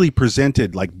was really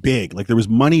presented like big, like there was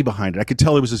money behind it. I could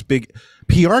tell it was this big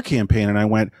PR campaign. And I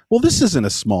went, well, this isn't a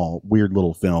small, weird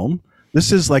little film.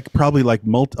 This is like probably like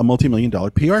a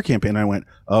multi-million-dollar PR campaign. And I went,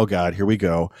 oh God, here we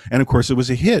go. And of course it was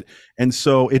a hit. And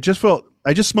so it just felt,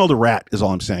 I just smelled a rat is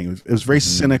all I'm saying. It was very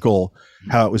cynical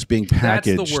how it was being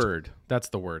packaged. That's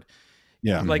the word.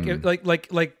 Yeah. Like,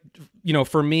 you know,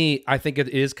 for me, I think it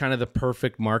is kind of the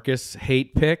perfect Marcus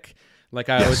hate pick. Like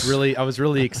I was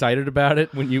really excited about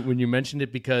it when you mentioned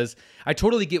it, because I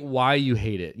totally get why you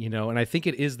hate it, you know, and I think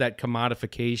it is that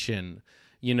commodification,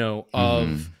 you know,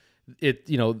 of it,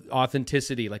 you know,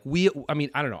 authenticity. Like I mean,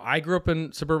 I don't know. I grew up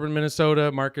in suburban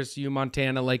Minnesota, Marcus, you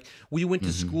Montana. Like we went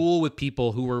to school with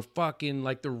people who were fucking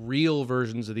like the real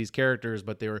versions of these characters,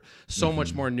 but they were so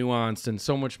much more nuanced and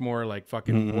so much more like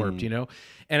fucking warped, you know?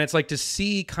 And it's like to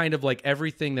see kind of like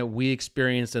everything that we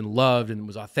experienced and loved and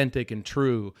was authentic and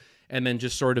true, and then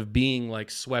just sort of being like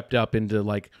swept up into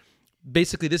like,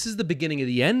 basically this is the beginning of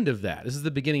the end of that. This is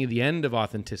the beginning of the end of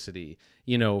authenticity,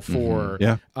 you know, for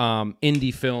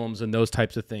indie films and those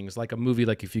types of things. Like a movie,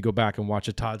 like if you go back and watch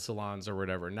a Todd Solondz or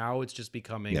whatever, now it's just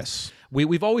becoming,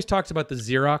 we've always talked about the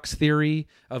Xerox theory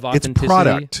of authenticity. It's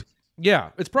product. Yeah,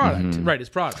 it's product, right? It's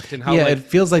product, and how it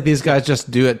feels like these guys just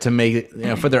do it to make it, you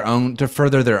know, for their own, to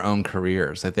further their own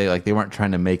careers. Like they weren't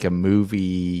trying to make a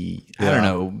movie. I don't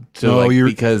know,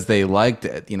 because they liked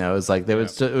it. You know, it's like it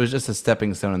was just a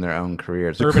stepping stone in their own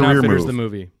careers. Urban career Outfitters, move. the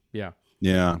movie. Yeah.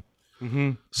 Yeah.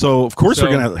 So of course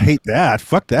we're gonna hate that.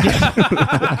 Fuck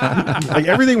that. Like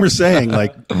everything we're saying,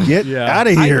 like get out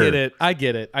of here. I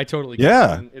get it. I totally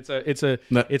get it. It's a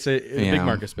big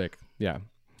Marcus pick. Yeah.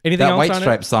 Anything that else White on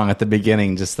Stripes song at the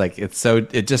beginning, just like it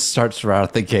just starts right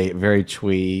out the gate, very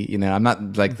twee. You know, I'm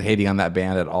not like hating on that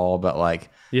band at all, but like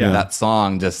that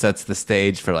song just sets the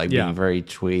stage for like being very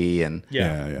twee and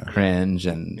cringe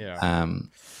and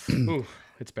Ooh,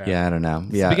 it's bad. Yeah, I don't know.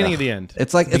 It's the beginning of the end.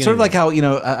 It's like it's sort of like how, you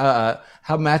know,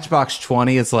 how Matchbox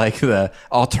 20 is like the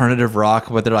alternative rock,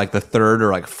 but they're like the third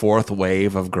or like fourth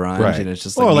wave of grunge, and it's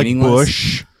just like meaningless.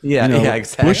 Bush. Yeah, you know,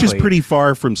 exactly. Bush is pretty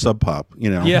far from Sub Pop,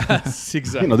 you know. Yes,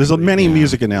 exactly. You know, there's many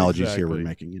music analogies here we're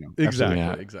making. You know,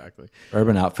 exactly.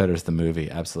 Urban Outfitters, the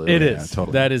movie, absolutely. It is.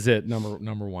 Totally. That is it.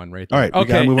 Number one, right there. All right, we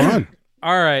gotta move on.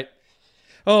 All right.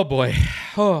 Oh boy.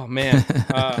 Oh man.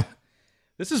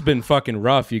 This has been fucking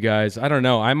rough, you guys. I don't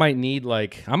know. I might need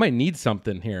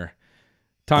something here.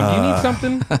 Tom, do you need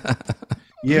something?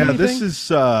 Yeah, this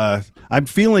is. I'm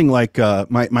feeling like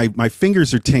my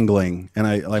fingers are tingling and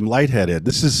I'm lightheaded.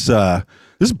 This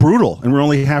is brutal, and we're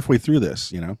only halfway through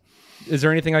this. You know, is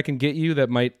there anything I can get you that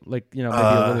might maybe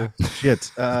a little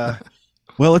shit?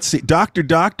 Well, let's see,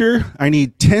 Doctor. I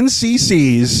need 10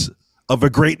 cc's of a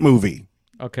great movie.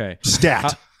 Okay.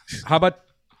 Stat. How about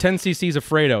 10 cc's of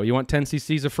Fredo? You want 10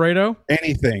 cc's of Fredo?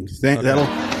 Anything. That'll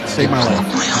save my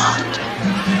life.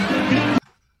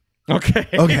 Okay.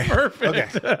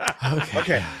 Perfect.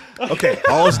 Okay.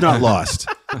 All is not lost.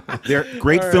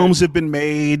 Great films have been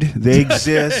made. They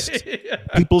exist.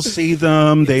 People see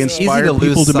them. They inspire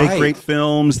people to make great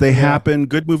films. They happen.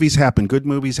 Good movies happen. Good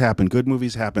movies happen. Good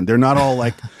movies happen. They're not all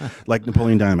like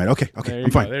Napoleon Dynamite. Okay.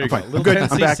 I'm fine. I'm good.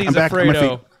 I'm back. I'm back on my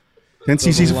feet. 10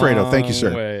 cc's of Fredo. Thank you,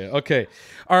 sir. Okay.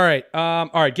 All right.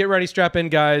 Get ready. Strap in,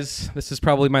 guys. This is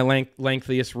probably my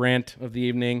lengthiest rant of the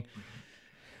evening.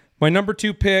 My number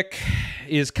 2 pick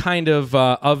is kind of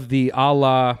the a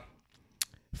la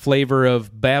flavor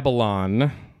of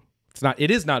Babylon.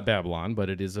 It is not Babylon, but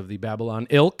it is of the Babylon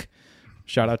ilk.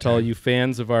 Shout out to all you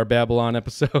fans of our Babylon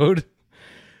episode.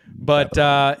 But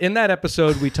in that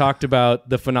episode, we talked about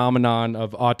the phenomenon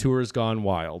of auteurs gone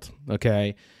wild.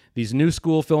 Okay, these new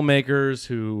school filmmakers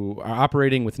who are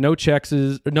operating with no checks,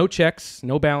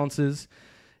 no balances.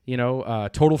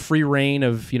 Total free reign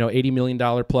of $80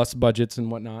 million plus budgets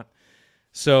and whatnot.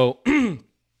 So,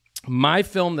 my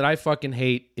film that I fucking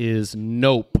hate is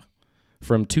Nope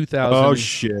from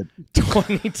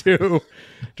 2022,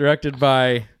 directed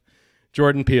by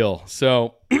Jordan Peele.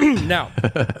 So now,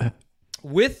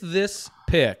 with this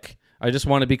pick, I just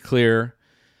want to be clear.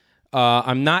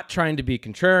 I'm not trying to be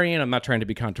contrarian. I'm not trying to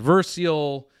be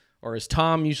controversial, or as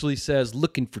Tom usually says,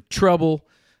 looking for trouble.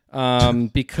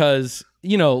 Because,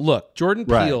 look, Jordan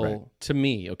Peele, to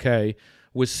me, okay,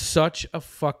 was such a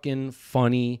fucking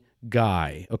funny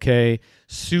guy, okay?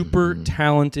 Super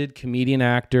talented comedian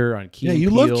actor on Key and Peele. Yeah, you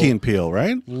love Key and Peele,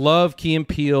 right? Love Key and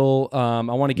Peele. I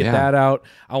want to get that out.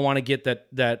 I want to get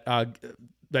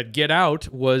that Get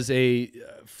Out was a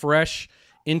fresh,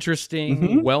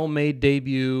 interesting, well-made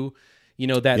debut,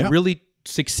 that really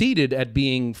succeeded at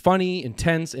being funny,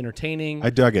 intense, entertaining.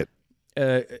 I dug it.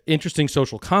 Interesting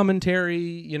social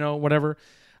commentary, whatever.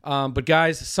 But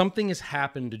guys, something has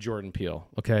happened to Jordan Peele,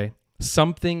 okay?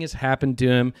 Something has happened to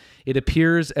him. It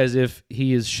appears as if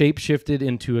he is shapeshifted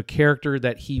into a character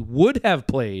that he would have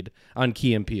played on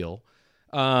Key and Peele,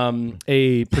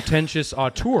 a pretentious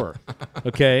auteur,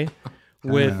 okay,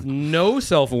 with no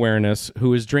self-awareness,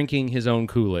 who is drinking his own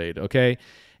Kool-Aid, okay?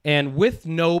 And with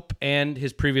Nope and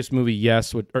his previous movie,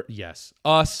 Us,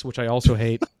 which I also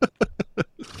hate.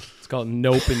 It's called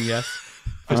Nope and Yes.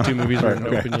 Those two movies are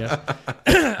Nope and Yes.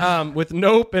 With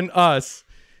Nope and Us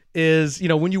is,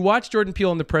 when you watch Jordan Peele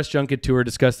on the press junket tour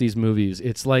discuss these movies,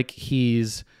 it's like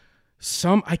he's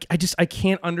I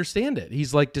can't understand it.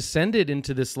 He's like descended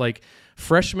into this like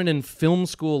freshman in film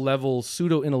school level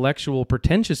pseudo-intellectual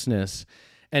pretentiousness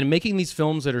and making these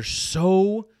films that are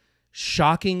so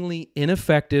shockingly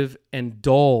ineffective and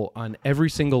dull on every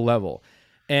single level.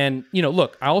 And,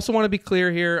 look, I also want to be clear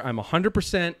here. I'm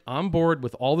 100% on board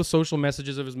with all the social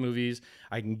messages of his movies.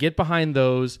 I can get behind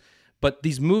those. But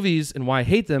these movies and why I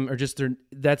hate them are just,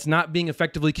 that's not being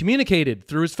effectively communicated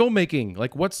through his filmmaking,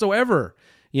 like whatsoever,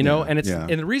 and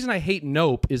and the reason I hate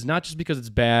Nope is not just because it's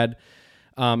bad.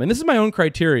 And this is my own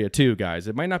criteria too, guys.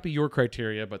 It might not be your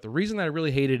criteria, but the reason that I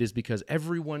really hate it is because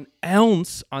everyone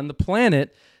else on the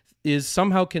planet is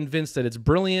somehow convinced that it's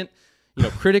brilliant.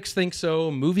 Critics think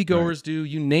so, moviegoers do,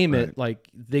 you name it. Like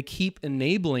they keep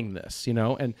enabling this,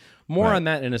 and more on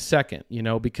that in a second,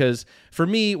 because for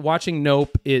me, watching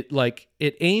Nope, it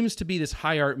aims to be this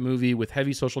high art movie with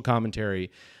heavy social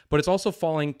commentary, but it's also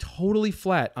falling totally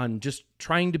flat on just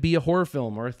trying to be a horror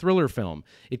film or a thriller film.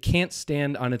 It can't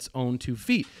stand on its own 2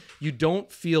 feet. You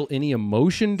don't feel any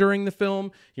emotion during the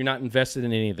film. You're not invested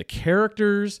in any of the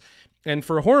characters. And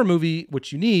for a horror movie,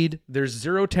 which you need, there's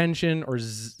zero tension or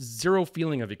zero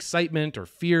feeling of excitement or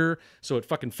fear, so it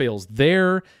fucking fails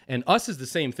there. And Us is the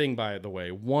same thing, by the way.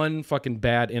 One fucking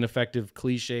bad, ineffective,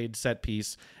 cliched set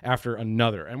piece after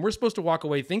another. And we're supposed to walk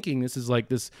away thinking this is like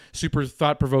this super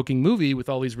thought-provoking movie with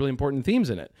all these really important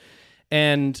themes in it.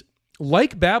 And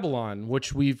like Babylon,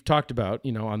 which we've talked about,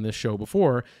 on this show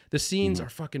before, the scenes are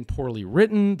fucking poorly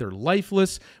written. They're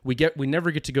lifeless. We never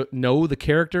get to know the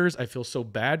characters. I feel so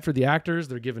bad for the actors.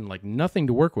 They're given like nothing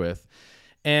to work with.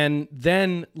 And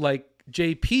then like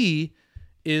JP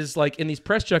is like in these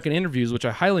press junket interviews, which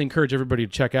I highly encourage everybody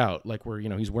to check out, like where,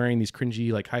 he's wearing these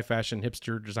cringy, like high fashion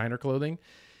hipster designer clothing.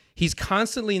 He's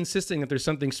constantly insisting that there's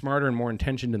something smarter and more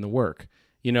intentioned in the work.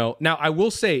 Now I will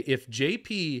say if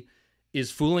JP is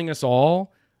fooling us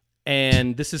all,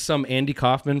 and this is some Andy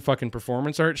Kaufman fucking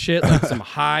performance art shit, like some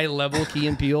high level Key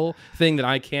and Peele thing that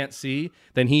I can't see,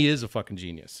 then he is a fucking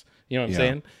genius. You know what I'm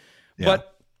saying? Yeah.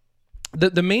 But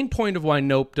the main point of why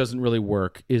Nope doesn't really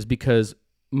work is because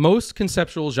most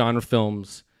conceptual genre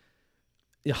films,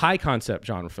 high concept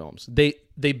genre films,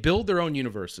 they build their own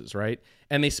universes, right?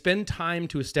 And they spend time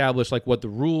to establish like what the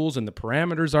rules and the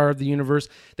parameters are of the universe.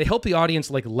 They help the audience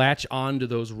like latch on to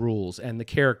those rules and the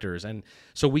characters, and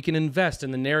so we can invest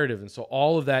in the narrative, and so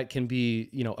all of that can be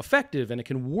effective and it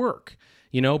can work,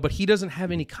 but he doesn't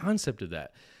have any concept of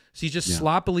that. So he's just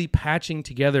sloppily patching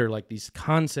together like these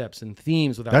concepts and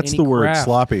themes without any the word, craft.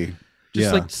 Sloppy.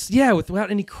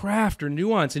 Without any craft or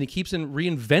nuance, and he keeps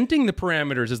reinventing the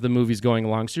parameters as the movie's going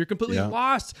along. So you're completely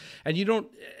lost, and you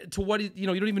don't you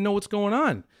don't even know what's going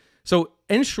on. So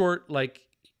in short, like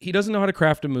he doesn't know how to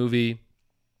craft a movie.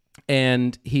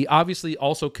 And he obviously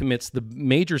also commits the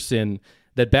major sin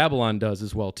that Babylon does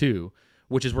as well too,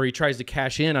 which is where he tries to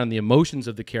cash in on the emotions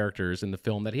of the characters in the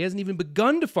film that he hasn't even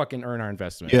begun to fucking earn our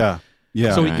investment. Yeah.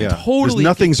 Yeah. So he yeah. totally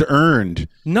nothing's earned.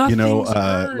 Nothing's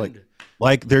earned.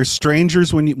 Like they're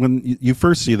strangers when you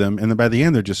first see them, and then by the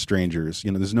end they're just strangers.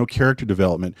 There's no character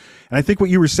development. And I think what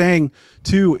you were saying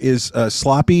too is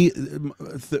sloppy.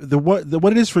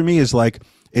 What it is for me is like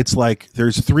it's like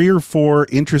there's 3 or 4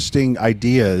 interesting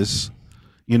ideas,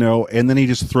 and then he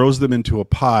just throws them into a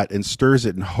pot and stirs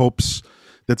it and hopes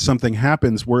that something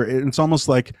happens. Where it's almost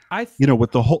like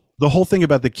with the whole thing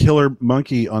about the killer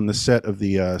monkey on the set of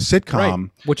the sitcom, right,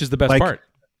 which is the best part.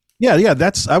 Yeah,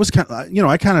 I was kind of,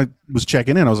 I kind of was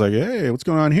checking in. I was like, hey, what's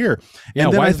going on here? Yeah,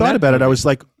 and then I thought about it. I was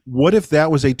like, what if that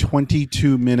was a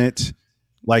 22-minute,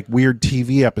 like weird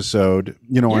TV episode,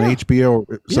 on HBO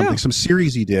or something, some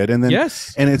series he did, and then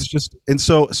and it's just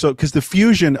so because the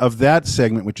fusion of that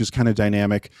segment, which is kind of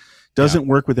dynamic, doesn't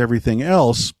work with everything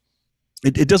else.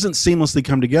 It doesn't seamlessly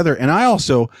come together. And I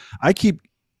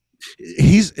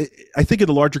think in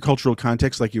the larger cultural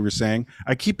context, like you were saying,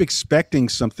 I keep expecting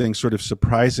something sort of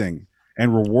surprising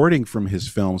and rewarding from his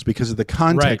films because of the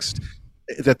context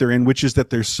that they're in, which is that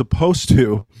they're supposed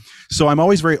to. So I'm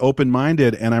always very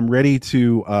open-minded, and I'm ready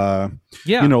to, I'm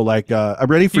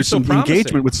ready for some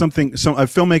engagement with a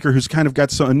filmmaker who's kind of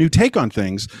got a new take on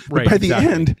things. But by the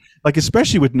end, like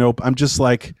especially with Nope, I'm just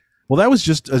like, well, that was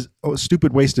just a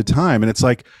stupid waste of time. And it's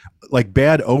like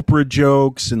bad Oprah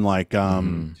jokes and like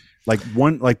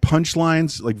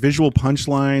punchlines, like visual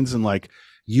punchlines and like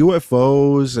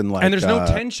UFOs and like. And there's no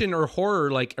tension or horror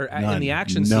in the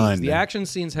action scenes. The action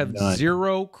scenes have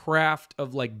zero craft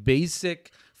of like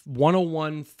basic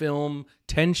 101 film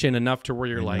tension enough to where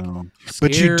you're like,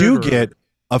 but you do get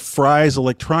a Fry's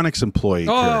Electronics employee.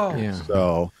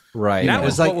 So. Right. That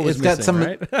was like it's got some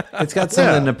of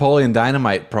the Napoleon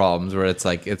Dynamite problems where it's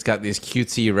like it's got these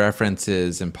cutesy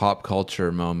references and pop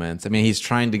culture moments. I mean, he's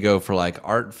trying to go for like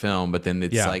art film, but then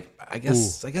it's like I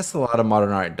guess a lot of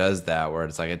modern art does that where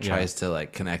it's like it tries to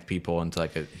like connect people into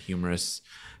like a humorous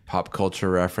pop culture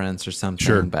reference or something.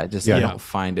 Sure. But I just don't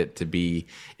find it to be.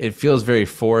 It feels very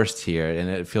forced here, and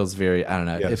it feels very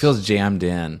it feels jammed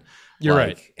in. You're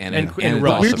right, and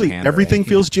weirdly everything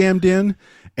feels jammed in.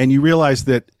 And you realize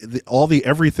that all the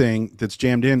everything that's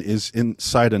jammed in is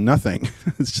inside of nothing.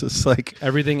 It's just like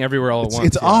everything, everywhere, all at once.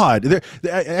 It's odd. I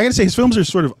gotta say, his films are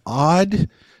sort of odd,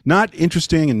 not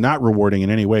interesting and not rewarding in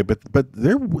any way. But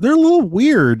they're a little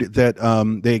weird that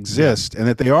they exist and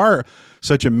that they are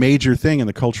such a major thing in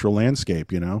the cultural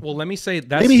landscape. Well, let me say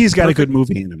that maybe he's got a good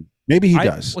movie in him. Maybe he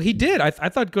does. Well, he did. I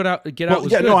thought Get Out was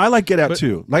good. No, I like Get Out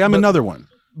too. Like another one.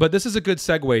 But this is a good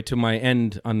segue to my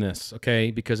end on this,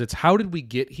 okay? Because it's how did we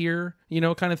get here,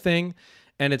 kind of thing.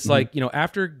 And it's like,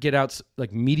 after Get Out's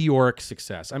like meteoric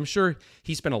success, I'm sure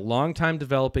he spent a long time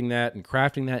developing that and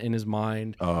crafting that in his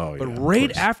mind. But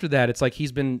right after that, it's like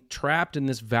he's been trapped in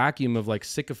this vacuum of like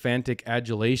sycophantic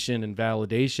adulation and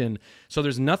validation. So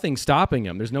there's nothing stopping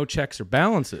him. There's no checks or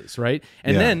balances, right?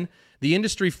 And then the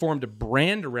industry formed a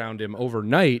brand around him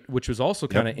overnight, which was also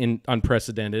kind of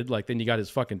unprecedented. Like then you got his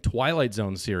fucking Twilight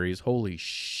Zone series. Holy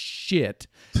shit.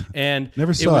 And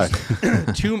never saw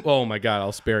it. Oh my God,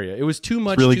 I'll spare you. It was too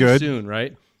much really too soon,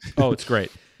 right? Oh, it's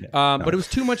great. But it was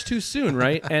too much too soon,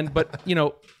 right? But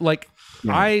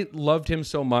I loved him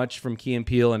so much from Key and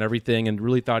Peele and everything and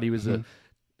really thought he was a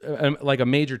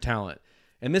major talent.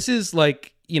 And this is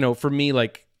like, for me,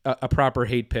 like, a proper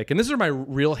hate pick, and this is where my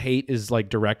real hate is like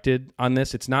directed on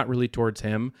this. It's not really towards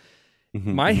him.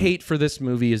 My hate for this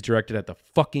movie is directed at the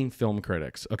fucking film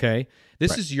critics. Okay,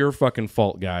 this is your fucking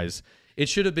fault, guys. It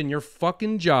should have been your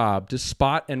fucking job to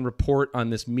spot and report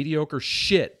on this mediocre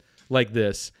shit like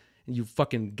this. You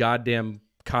fucking goddamn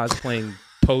cosplaying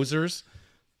posers.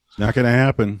 It's not gonna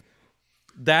happen.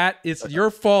 That it's your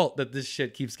fault that this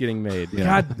shit keeps getting made.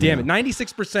 God damn it,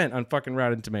 96% on fucking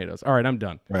Rotten Tomatoes. All right, I'm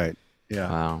done. Right. Yeah.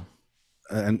 Wow.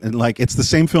 And like it's the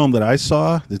same film that I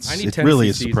saw. It really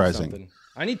is surprising.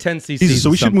 I need 10 cc's. Jesus, so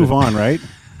we should move on, right?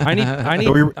 I need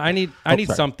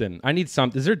something. I need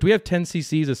something. Do we have 10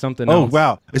 cc's of something else? Oh,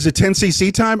 wow. Is it 10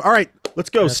 cc time? All right, let's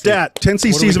go. Stat. 10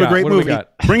 cc's of a great movie.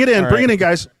 Bring it in. Bring it in,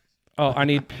 guys. Oh, I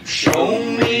need. Show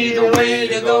me the way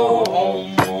to go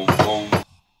home.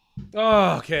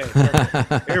 Oh, okay.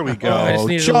 There we go. I just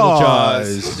needed Jaws. A little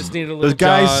Jaws. Just needed a little Those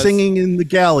guys Jaws. Singing in the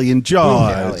galley in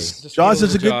Jaws. Jaws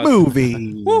is a good Jaws.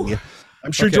 Movie.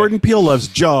 I'm sure Jordan Peele loves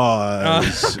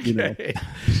Jaws. Okay.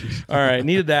 All right,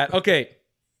 needed that. Okay.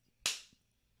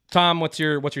 Tom, what's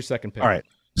your second pick? All right.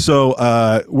 So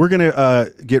we're gonna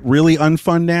get really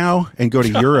unfun now and go to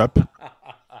Europe.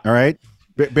 All right.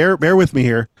 Bear with me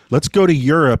here. Let's go to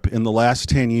Europe in the last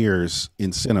 10 years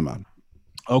in cinema.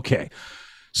 Okay.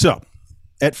 So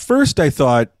at first I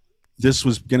thought this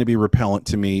was going to be repellent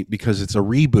to me because it's a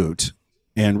reboot,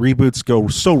 and reboots go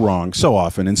so wrong so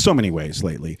often in so many ways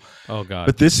lately. Oh God.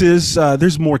 But this is,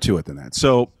 there's more to it than that.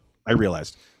 So I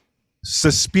realized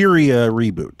Suspiria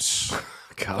reboots.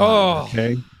 Oh.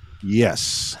 Okay.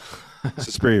 Yes.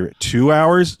 Suspiria, 2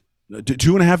 hours,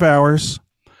 2.5 hours.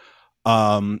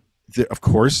 Of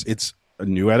course, it's a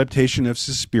new adaptation of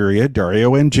Suspiria,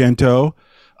 Dario Argento.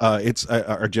 It's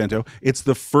Argento. It's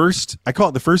the first, I call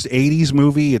it the first 80s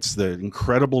movie. It's the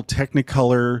incredible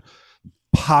Technicolor,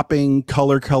 popping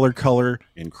color,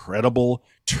 incredible.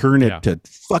 Turn it to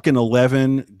fucking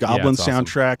 11 Goblin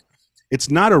soundtrack. Awesome. It's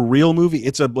not a real movie.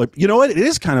 It's a, like, you know what? It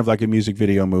is kind of like a music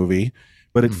video movie,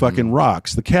 but it fucking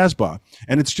rocks. The Casbah.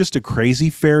 And it's just a crazy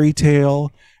fairy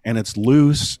tale, and it's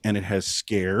loose, and it has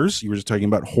scares. You were just talking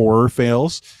about horror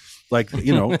fails. Like,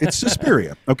 you know, it's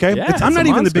Suspiria. Okay. Yeah, I'm not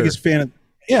even the biggest fan of,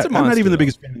 I'm not even the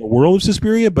biggest fan in the world of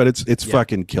Suspiria, but it's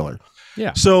fucking killer.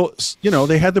 Yeah. So, you know,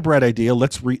 they had the bright idea.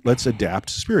 Let's adapt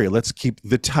Suspiria. Let's keep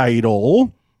the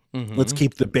title. Let's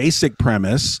keep the basic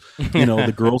premise, you know,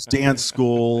 the girls' dance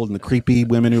school and the creepy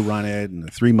women who run it and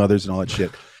the three mothers and all that shit.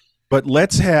 But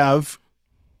let's have,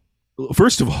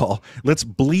 first of all, let's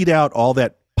bleed out all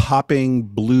that popping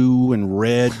blue and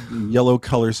red and yellow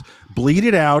colors. Bleed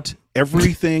it out.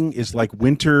 Everything is like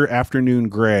winter afternoon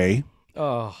gray.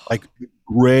 Oh. Like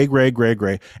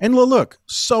gray. And look,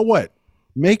 so what?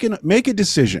 Make a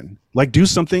decision. Like, do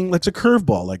something that's a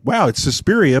curveball. Like, wow, it's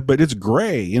Suspiria, but it's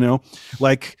gray, you know?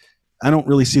 Like, I don't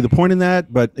really see the point in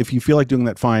that, but if you feel like doing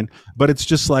that, fine. But it's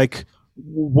just like,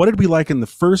 what did we like in the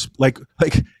first, like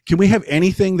can we have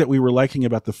anything that we were liking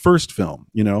about the first film,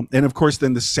 you know? And of course,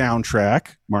 then the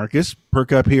soundtrack, Marcus,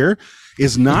 perk up here,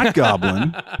 is not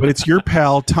Goblin, but it's your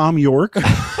pal Tom York,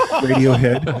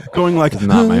 Radiohead, going like,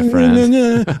 not my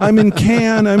friend. I'm in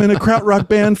Cannes, I'm in a krautrock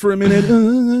band for a minute.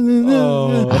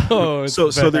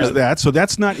 So there's that. So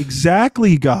that's not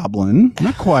exactly Goblin,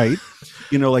 not quite.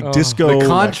 You know, like disco. The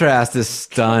contrast is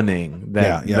stunning.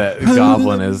 That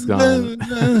Goblin is gone.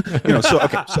 You know, so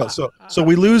okay, so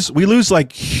we lose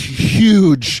like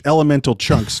huge elemental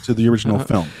chunks to the original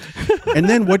film, and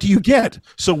then what do you get?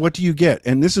 So what do you get?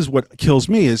 And this is what kills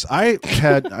me: is I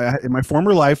in my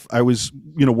former life I was,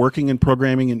 you know, working in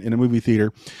programming in a movie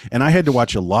theater, and I had to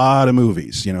watch a lot of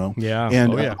movies, you know,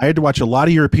 and I had to watch a lot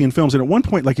of European films, and at one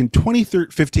point, like in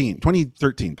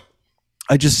 2013.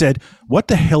 I just said, what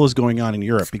the hell is going on in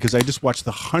Europe? Because I just watched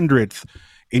the 100th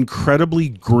incredibly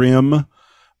grim,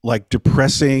 like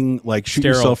depressing, like shoot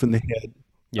yourself in the head.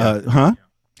 Yeah.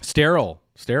 Sterile.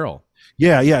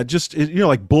 Yeah. Just, you know,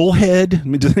 like Bullhead. I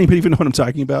mean, does anybody even know what I'm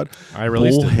talking about? I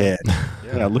released Bullhead.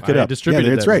 Yeah, look it up.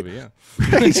 Distributed that's that right. Movie,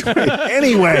 Right.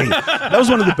 Anyway, that was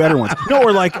one of the better ones. No,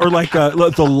 or like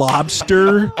The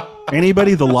Lobster.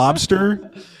 Anybody? The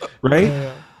Lobster, right?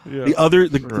 Yeah.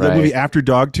 The movie After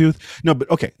Dogtooth. No,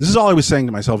 but okay. This is all I was saying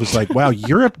to myself. It's like, wow,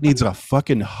 Europe needs a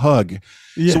fucking hug.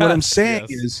 So what I'm saying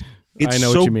is, it's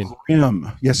so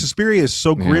grim. Yeah, Suspiria is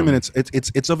so grim, and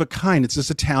it's of a kind. It's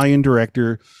this Italian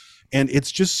director, and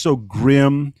it's just so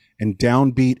grim and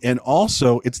downbeat. And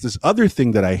also, it's this other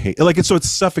thing that I hate. Like, it's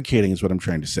suffocating, is what I'm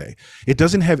trying to say. It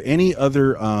doesn't have any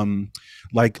other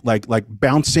like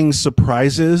bouncing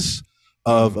surprises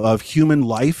of human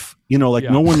life, you know, like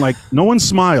no one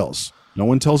smiles, no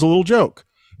one tells a little joke,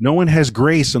 no one has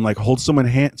grace and like holds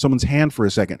someone's hand for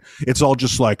a second. It's all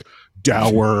just like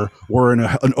dour. We're in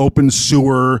an open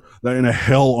sewer in a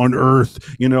hell on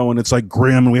earth, you know, and it's like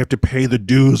grim, and we have to pay the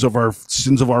dues of our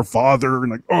sins of our father,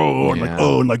 and like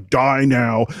and like die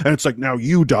now, and it's like now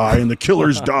you die and the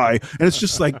killers die, and it's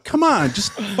just like, come on,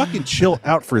 just fucking chill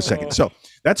out for a second. So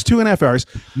that's 2.5 hours.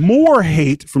 More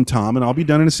hate from Tom, and I'll be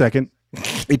done in a second.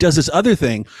 It does this other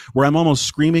thing where I'm almost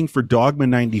screaming for Dogma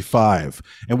 95.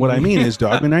 And what I mean is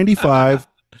Dogma 95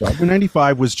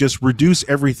 was just reduce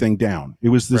everything down. It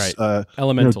was this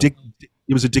elemental.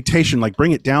 It was a dictation, like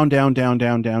bring it down to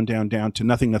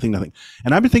nothing.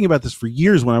 And I've been thinking about this for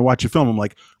years when I watch a film. I'm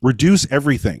like, reduce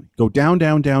everything. Go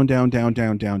down.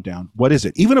 What is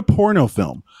it? Even a porno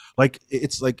film. Like,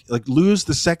 it's like lose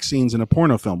the sex scenes in a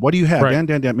porno film. What do you have?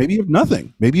 Down. Maybe you have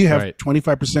nothing. Maybe you have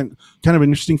 25% kind of an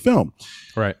interesting film.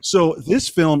 Right. So this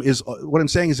film is, what I'm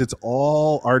saying is, it's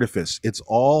all artifice. It's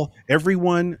all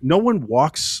no one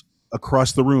walks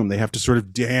across the room. They have to sort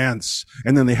of dance,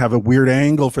 and then they have a weird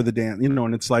angle for the dance, you know,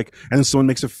 and it's like, and then someone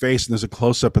makes a face and there's a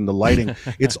close up in the lighting.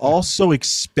 It's all so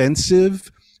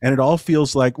expensive, and it all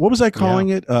feels like, what was I calling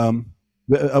it?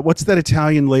 What's that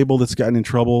Italian label that's gotten in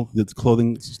trouble? The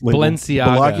clothing label?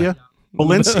 Balenciaga.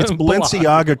 It's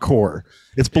Balenciaga core.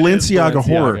 It's Balenciaga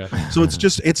horror. So it's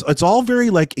just it's all very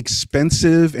like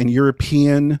expensive and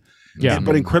European,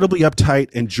 but incredibly uptight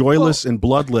and joyless and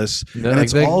bloodless. And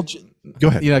it's all. Go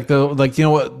ahead. You know, you know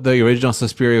what the original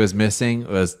Suspiria was missing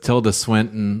was Tilda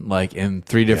Swinton, like in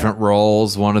 3 different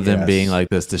roles. One of them being like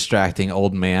this distracting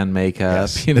old man makeup.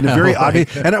 You know? And very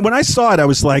obvious. And when I saw it, I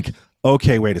was like,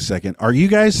 okay, wait a second. Are you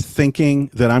guys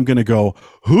thinking that I'm going to go,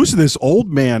 who's this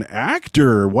old man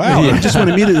actor? Wow. I just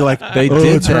went immediately like,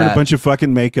 it's her in a bunch of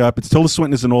fucking makeup. It's Tilda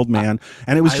Swinton as an old man.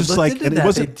 And it was just like, and it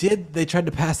wasn't. They tried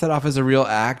to pass that off as a real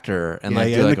actor. And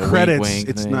in the credits,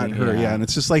 it's not her. Yeah. And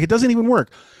it's just like, it doesn't even work.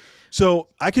 So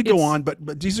I could go on, but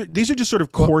these are just sort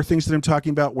of core things that I'm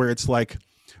talking about where it's like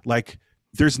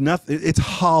there's nothing, it's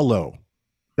hollow.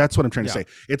 That's what I'm trying to say.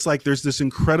 It's like there's this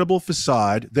incredible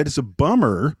facade that is a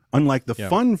bummer, unlike the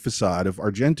fun facade of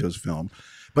Argento's film,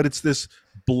 but it's this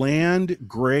bland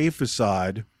gray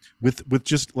facade with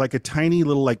just like a tiny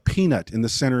little like peanut in the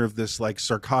center of this like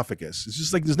sarcophagus. It's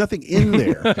just like there's nothing in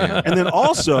there. And then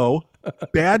also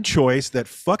bad choice, that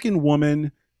fucking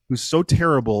woman who's so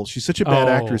terrible. She's such a bad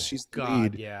actress. She's the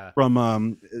lead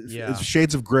from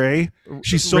Shades of Grey.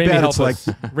 She's so bad. It's like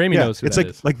Raimi knows who it's that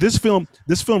like is. like this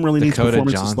film really needs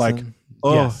performances like,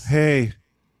 hey,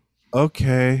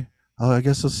 okay, I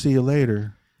guess I'll see you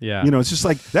later. Yeah. You know, it's just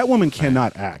like that woman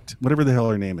cannot act, whatever the hell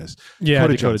her name is. Yeah,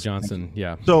 Dakota Johnson.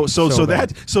 Yeah. So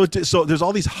there's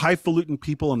all these highfalutin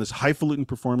people and this highfalutin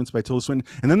performance by Tilda Swinton,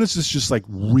 and then this is just like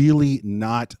really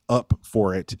not up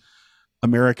for it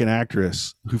American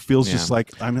actress who feels just like,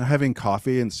 I'm having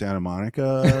coffee in Santa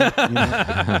Monica. You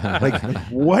know? Like,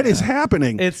 what is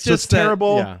happening? It's just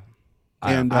terrible. Yeah.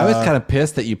 And I was kind of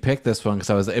pissed that you picked this one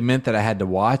because it meant that I had to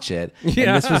watch it.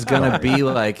 Yeah. And this was gonna be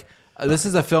like, this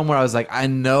is a film where I was like, I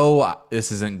know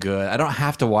this isn't good. I don't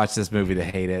have to watch this movie to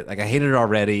hate it. Like, I hated it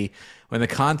already. When the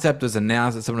concept was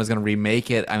announced that someone was gonna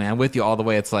remake it, I mean, I'm with you all the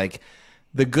way. It's like,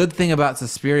 the good thing about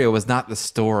Suspiria was not the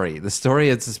story. The story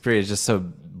of Suspiria is just so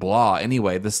blah.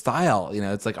 Anyway, the style, you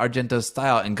know, it's like Argento's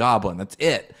style and Goblin. That's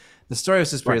it. The story of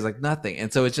Suspiria is like nothing,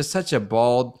 and so it's just such a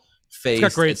bald face.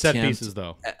 It's got great set pieces,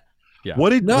 though. Yeah.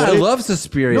 I love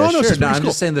Suspiria. No, sure. Suspiria's I'm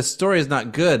just saying the story is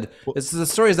not good. The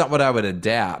story is not what I would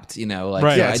adapt. You know,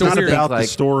 like it's not about the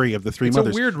story of the three mothers.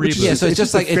 It's a weird reboot. Yeah, so it's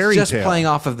just like fairy it's just tale. playing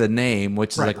off of the name,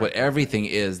 which is like what everything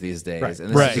is these days. And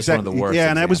this is just one of the worst.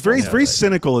 Yeah, and I was very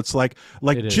cynical. It's like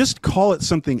just call it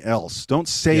something else. Don't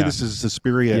say this is a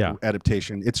Suspiria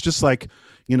adaptation. It's just like,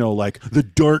 you know, like the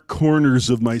dark corners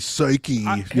of my psyche.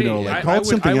 Call it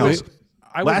something else.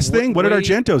 Last thing, what did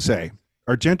Argento say?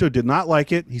 Argento did not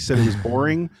like it. He said it was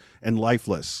boring and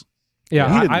lifeless.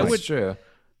 Yeah,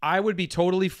 I would be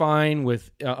totally fine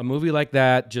with a movie like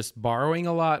that, just borrowing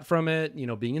a lot from it, you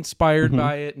know, being inspired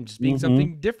by it and just being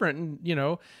something different and, you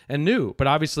know, and new. But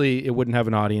obviously it wouldn't have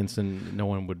an audience and no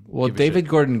one would. Well, David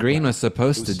Gordon Green was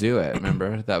supposed to do it.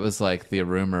 Remember? That was like the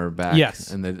rumor back.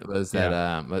 Yes. And was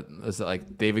it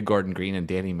like David Gordon Green and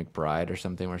Danny McBride or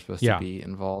something were supposed to be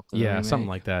involved? In something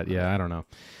like that. Yeah, I don't know.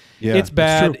 Yeah, it's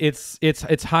bad. It's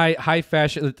high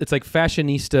fashion. It's like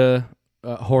fashionista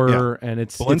horror, and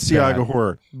it's Balenciaga it's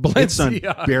horror. Balenciaga. It's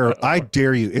unbearable. I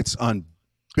dare you. It's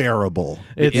unbearable.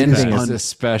 The ending is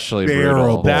especially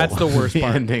brutal. That's the worst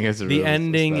part. The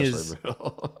ending is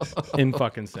in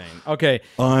fucking insane. Okay,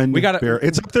 we got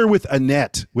it's up there with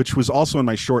Annette, which was also on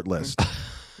my short list.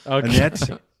 Okay. Annette,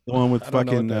 the one with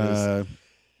fucking,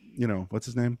 you know, what's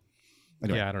his name?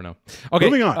 Anyway. Yeah, I don't know. Okay,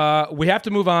 moving on. We have to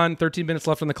move on. 13 minutes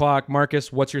left on the clock.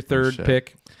 Marcus, what's your third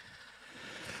pick?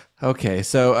 Okay,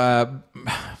 so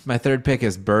my third pick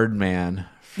is Birdman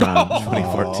from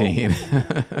 2014.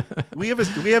 We have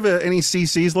any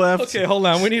CCs left? Okay, hold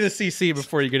on. We need a CC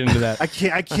before you get into that. I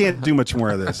can't do much more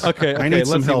of this. Okay, I need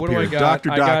some help here.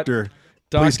 Doctor,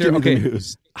 please give me the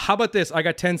news. How about this? I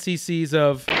got 10 CCs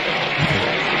of.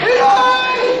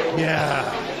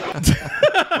 Yeah.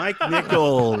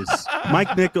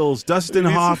 Mike Nichols, Dustin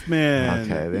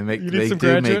Hoffman. Okay, they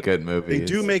do make good movies. They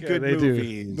do make good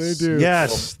movies. They do.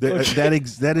 Yes,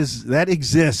 that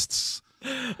exists.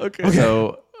 Okay.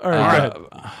 So, all right.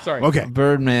 Sorry. Okay.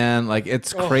 Birdman, like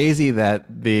it's crazy that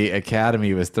the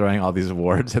Academy was throwing all these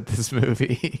awards at this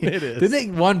movie. It is. Didn't they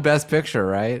won Best Picture,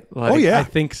 right? Like, I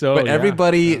think so. But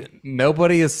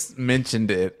nobody has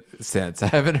mentioned it since. I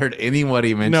haven't heard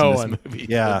anybody mention this movie.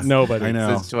 Yeah, nobody. I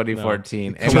know. Since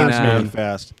 2014. It comes really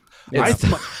fast.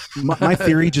 My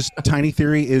theory, just tiny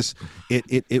theory, is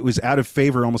it was out of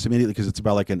favor almost immediately because it's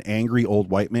about like an angry old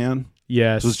white man.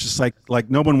 Yes. So it's just like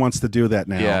no one wants to do that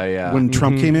now. Yeah. When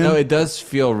Trump came in, no, it does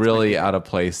feel really out of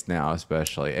place now,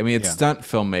 especially. I mean, it's stunt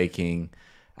filmmaking.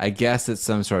 I guess it's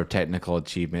some sort of technical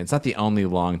achievement. It's not the only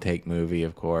long take movie,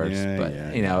 of course, Yeah, but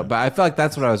yeah, you know, but I feel like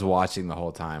that's what I was watching the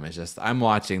whole time. It's just I'm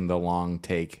watching the long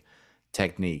take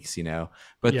techniques, you know.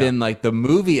 But then like the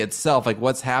movie itself, like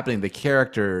what's happening, the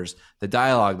characters, the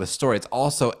dialogue, the story, it's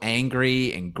also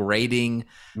angry and grating.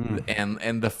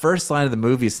 And the first line of the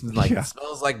movie is like it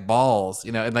smells like balls,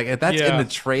 you know, and like if that's in the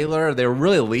trailer, they were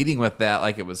really leading with that,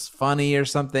 like it was funny or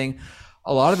something.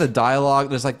 A lot of the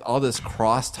dialogue, there's like all this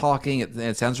cross talking.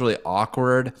 It sounds really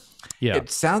awkward. Yeah,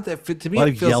 it sounds to me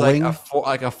it feels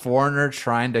like a foreigner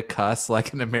trying to cuss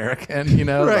like an American. You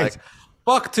know, like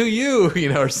 "fuck to you,"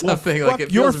 you know, or something. Well, like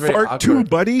it your feels very fart awkward. too,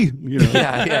 buddy. You know.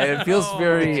 It feels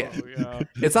very.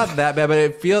 It's not that bad, but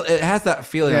it has that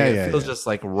feeling. It feels just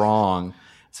like wrong,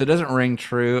 so it doesn't ring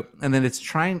true. And then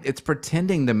it's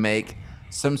pretending to make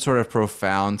some sort of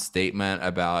profound statement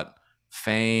about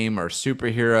fame or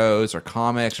superheroes or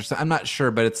comics or something. I'm not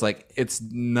sure, but it's like it's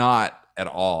not at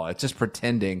all. It's just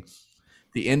pretending.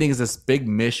 The ending is this big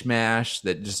mishmash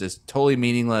that just is totally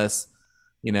meaningless.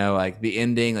 You know, like the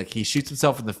ending, like he shoots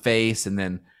himself in the face and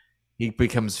then he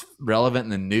becomes relevant in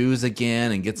the news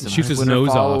again and gets some shoots his Twitter nose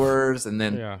followers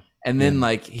off. And then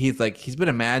like he's been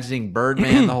imagining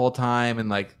Birdman the whole time, and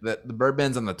like the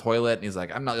Birdman's on the toilet and he's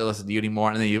like, I'm not gonna listen to you anymore,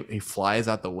 and then he flies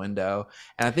out the window.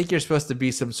 And I think you're supposed to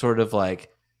be some sort of like,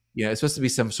 you know, it's supposed to be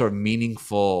some sort of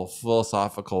meaningful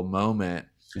philosophical moment.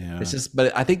 It's just,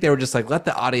 but I think they were just like, let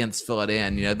the audience fill it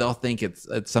in. You know, they'll think it's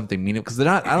something meaningful because they're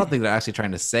not. I don't think they're actually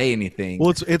trying to say anything.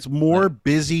 Well, it's more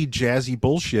busy, jazzy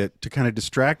bullshit to kind of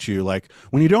distract you. Like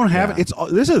when you don't have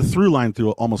this is a through line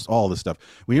through almost all this stuff.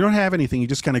 When you don't have anything, you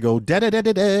just kind of go da da da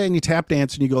da da, and you tap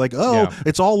dance, and you go like,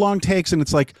 it's all long takes, and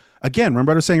it's like again,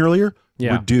 remember what I was saying earlier?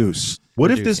 Reduce. What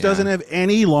if this doesn't have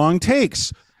any long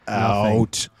takes?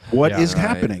 Out. What is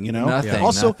happening? You know. Nothing.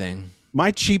 Also, nothing.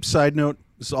 My cheap side note.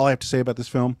 This is all I have to say about this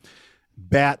film.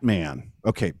 Batman.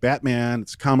 Okay, Batman.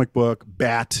 It's a comic book.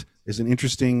 Bat is an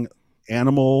interesting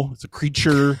animal. It's a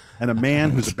creature, and a man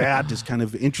who's a bat is kind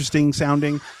of interesting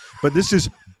sounding. But this is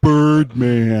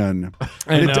Birdman,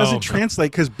 and it doesn't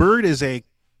translate because bird is a,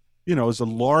 you know, is a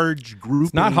large group.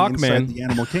 It's not Hawkman. Inside the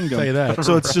animal kingdom. Tell you that.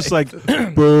 So it's just like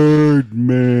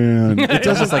Birdman. It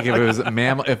does just like if it was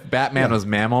mammal, if Batman was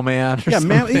Mammal Man. Or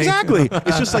something. Exactly.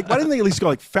 It's just like, why didn't they at least go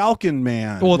like Falcon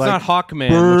Man? Well, it's like not Hawkman,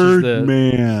 Birdman.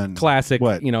 which is the classic.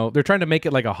 What? You know, they're trying to make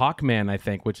it like a Hawkman, I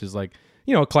think, which is like,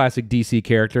 you know, a classic DC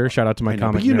character. Shout out to my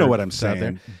comic. But you know nerds what I'm out saying.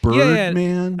 there.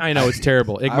 Birdman. I know it's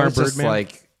terrible. I Igmar was just Birdman.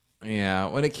 like, yeah,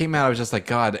 when it came out, I was just like,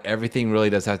 God, everything really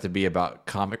does have to be about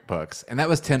comic books, and that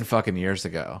was 10 fucking years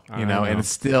ago, you know, and it's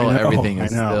still everything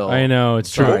is still. I know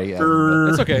it's true. Sorry,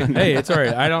 It's okay. Hey, it's all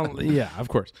right. I don't. Yeah, of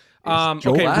course.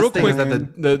 Okay, last real thing quick. is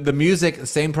that the music,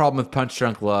 same problem with Punch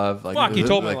Drunk Love. Like, Fuck, you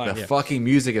told my like line, the yeah. fucking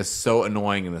music is so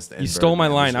annoying in this. You stole my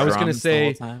line. I was gonna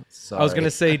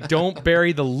say, don't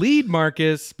bury the lead,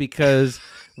 Marcus, because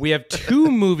we have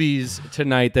two movies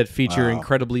tonight that feature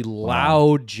incredibly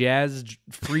loud jazz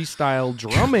freestyle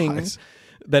drumming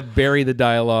that bury the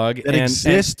dialogue That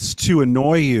exists to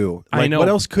annoy you. Like, I know. What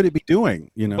else could it be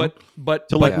doing? You know, but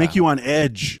to like make you on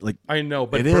edge. Like I know,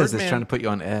 but it Birdman, is. It's trying to put you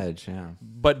on edge. Yeah.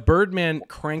 But Birdman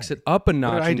cranks it up a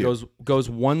notch and goes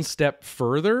one step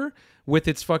further with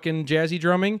its fucking jazzy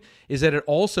drumming. Is that it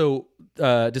also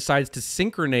decides to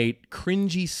synchronate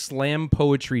cringy slam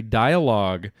poetry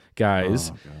dialogue,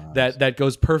 guys. That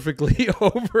goes perfectly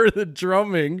over the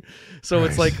drumming. So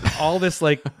it's like all this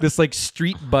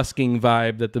street busking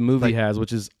vibe that the movie has,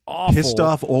 which is awful. pissed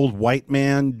off old white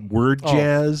man word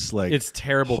jazz. Like it's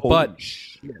terrible. holy But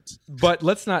but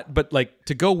let's not. But like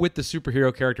to go with the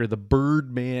superhero character, the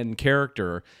Birdman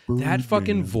character, that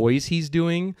fucking voice he's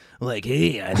doing, like,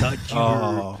 hey, I thought you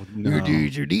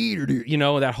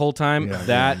know, that whole time,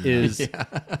 that is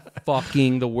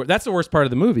fucking the worst. That's the worst part of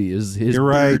the movie is his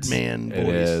Birdman voice. It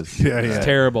is. It's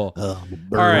terrible. All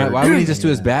Why wouldn't he just do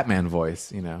his Batman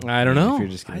voice? You know, I don't know. If you're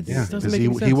just gonna do This it. doesn't make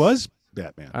any sense. he was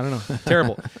Batman. I don't know.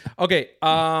 Terrible. Okay.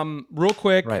 Real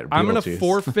quick, Right, I'm gonna Beetlejuice.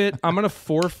 forfeit. I'm gonna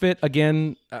forfeit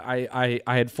again. I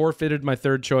had forfeited my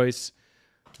third choice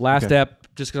last ep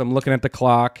just because I'm looking at the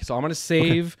clock. So I'm gonna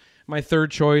save my third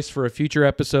choice for a future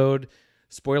episode.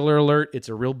 Spoiler alert: it's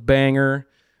a real banger.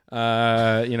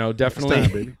 You know,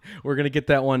 definitely we're gonna get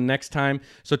that one next time.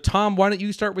 So Tom, why don't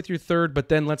you start with your third, but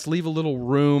then let's leave a little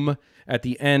room at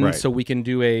the end so we can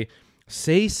do a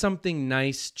say something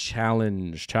nice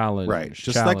challenge. Right.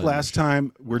 Just like last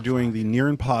time, we're doing the near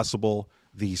impossible,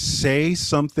 the say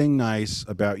something nice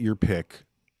about your pick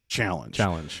challenge.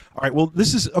 All right. Well,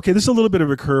 this is a little bit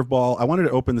of a curveball. I wanted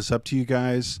to open this up to you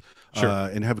guys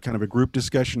and have kind of a group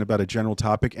discussion about a general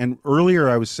topic. And earlier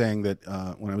I was saying that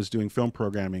when I was doing film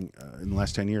programming in the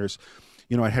last 10 years,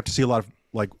 I'd have to see a lot of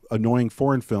like annoying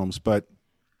foreign films, but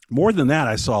more than that,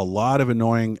 I saw a lot of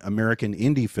annoying American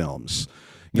indie films.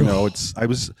 I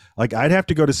was like, I'd have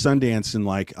to go to Sundance and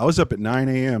like, I was up at 9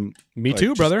 a.m. Me like,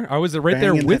 too, brother. I was right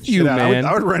there banging with that you, shit out. man.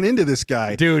 I would run into this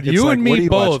guy. Dude, It's you like, and what do me you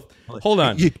both. watch? Hold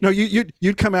on.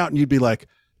 You'd come out and you'd be like,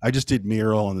 I just did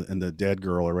Mural and the Dead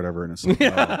Girl or whatever. And it's like,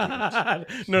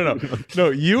 No.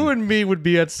 You and me would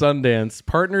be at Sundance,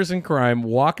 partners in crime,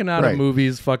 walking out of Right.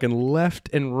 movies, fucking left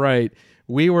and right.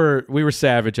 We were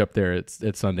savage up there at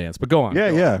Sundance. But go on.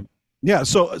 Yeah.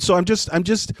 So I just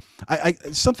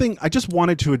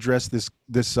wanted to address this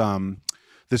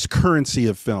currency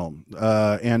of film,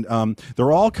 and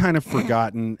they're all kind of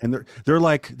forgotten, and they're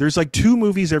like, there's like 2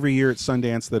 movies every year at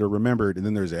Sundance that are remembered, and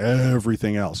then there's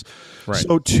everything else. Right.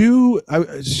 So two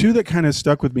that kind of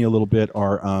stuck with me a little bit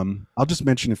are, I'll just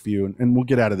mention a few, and we'll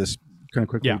get out of this kind of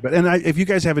quickly. Yeah. But if you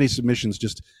guys have any submissions,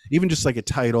 just like a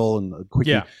title and a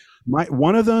quickie. Yeah.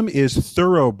 One of them is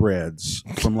Thoroughbreds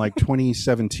from like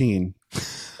 2017,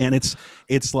 and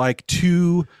it's like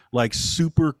 2 like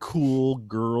super cool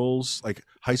girls, like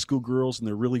high school girls, and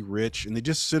they're really rich, and they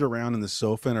just sit around in the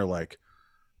sofa and are like,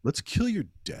 let's kill your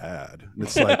dad. And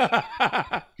it's like,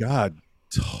 God,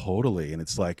 totally. And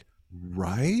it's like,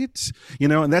 right,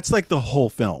 and that's like the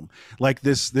whole film, like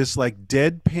this like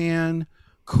deadpan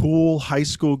cool high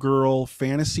school girl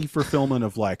fantasy fulfillment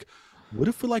of like, what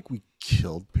if we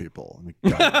killed people and we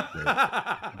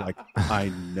got like, I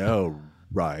know,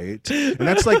 right? And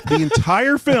that's like the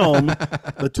entire film.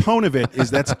 The tone of it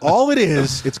is, that's all it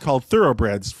is. It's called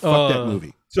Thoroughbreds. Fuck that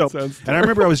movie. So, and I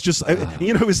remember I was just,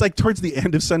 it was like towards the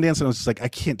end of Sundance, and I was just like, I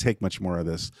can't take much more of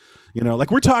this.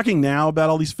 Like we're talking now about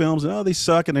all these films, and they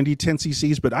suck, and I need 10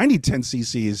 cc's, but I need 10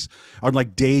 cc's on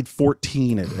like day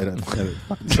 14 at a fucking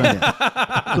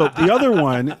Sundance. So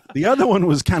the other one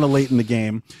was kind of late in the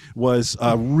game, was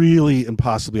really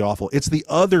impossibly awful. It's the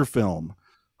other film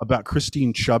about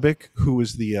Christine Chubbuck, who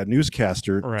is the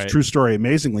newscaster. Right. True story.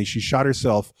 Amazingly, she shot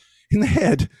herself in the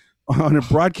head on a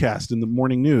broadcast in the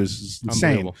morning news. It's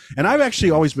insane. And I've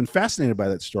actually always been fascinated by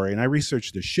that story, and I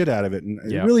researched the shit out of it.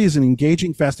 And it really is an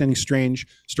engaging, fascinating, strange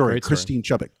story. Great Christine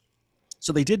Chubbuck.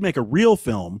 So they did make a real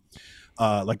film,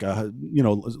 like a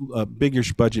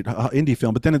biggish budget indie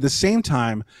film. But then at the same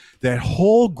time, that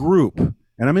whole group, and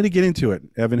I'm going to get into it,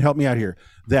 Evan, help me out here,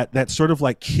 that sort of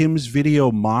like Kim's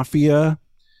Video Mafia,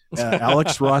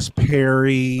 Alex Ross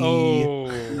Perry, you know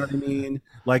what I mean?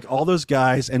 Like all those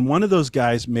guys, and one of those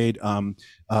guys made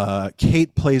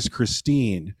Kate Plays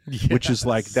Christine, which is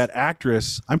like that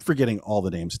actress. I'm forgetting all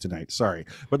the names tonight. Sorry,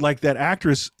 but like that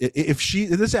actress,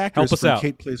 this actress from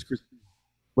Kate Plays Christine.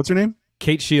 What's her name?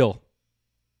 Kate Shield.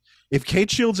 If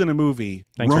Kate Shield's in a movie,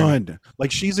 run.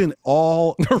 Like she's in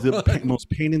all the most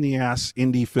pain in the ass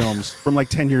indie films from like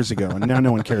 10 years ago, and now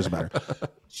no one cares about her.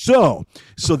 So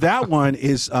that one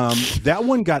is that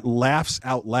one got laughs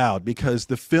out loud because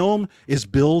the film is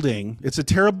building. It's a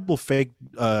terrible fake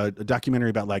documentary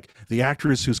about like the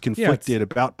actress who's conflicted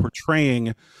about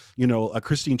portraying, a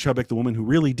Christine Chubbuck, the woman who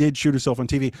really did shoot herself on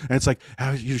TV, and it's like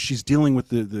how she's dealing with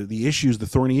the issues, the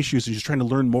thorny issues, and she's trying to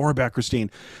learn more about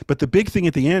Christine. But the big thing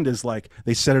at the end is like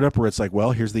they set it up where it's like,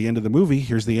 well, here's the end of the movie,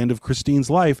 here's the end of Christine's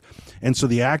life, and so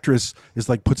the actress is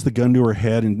like puts the gun to her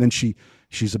head, and then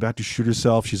she's about to shoot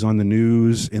herself. She's on the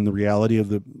news in the reality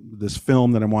of this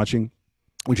film that I'm watching,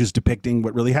 which is depicting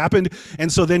what really happened.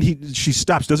 And so then she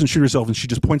stops, doesn't shoot herself, and she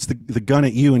just points the gun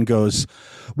at you and goes,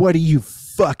 "What do you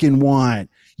fucking want?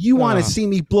 You want to see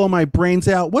me blow my brains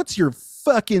out? What's your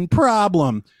fucking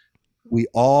problem?" We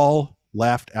all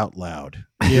laughed out loud.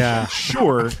 Yeah.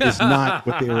 Sure is not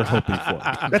what they were hoping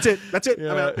for. That's it.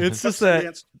 Yeah, it's just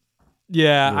that.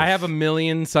 Yeah, I have a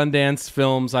million Sundance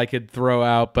films I could throw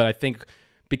out, but I think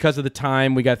because of the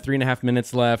time, we got 3.5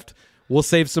 minutes left. We'll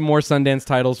save some more Sundance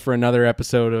titles for another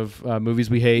episode of Movies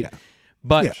We Hate. Yeah.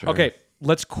 But, okay,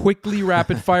 let's quickly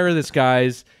rapid fire this,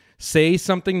 guys. Say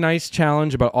something nice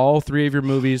challenge about all 3 of your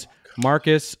movies.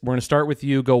 Marcus, we're going to start with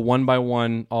you. Go one by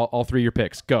one, all 3 of your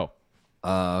picks. Go.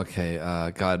 Okay.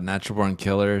 God, Natural Born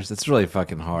Killers. It's really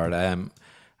fucking hard.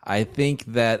 I think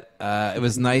that it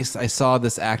was nice. I saw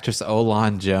this actress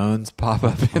Olan Jones pop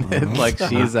up in it. Like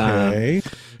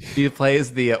she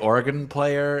plays the organ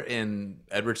player in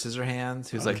Edward Scissorhands,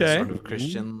 who's like a sort of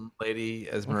Christian lady,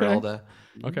 Esmeralda.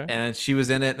 Okay. And she was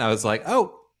in it, and I was like,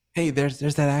 oh, hey, there's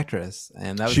that actress,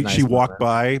 and that was nice. She walked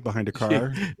by behind a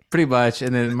car, pretty much.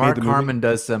 And then Mark Harmon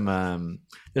does some.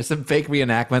 There's some fake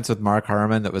reenactments with Mark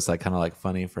Harmon that was like kind of like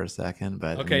funny for a second,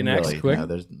 but okay, next, really, quick.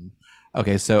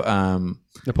 Okay, so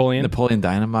Napoleon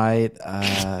Dynamite.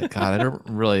 God, I don't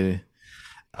really.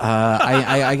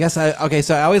 I guess okay.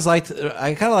 So I always liked.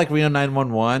 I kind of like Reno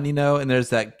 911, you know. And there's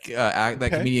that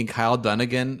that comedian Kyle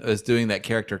Dunnigan was doing that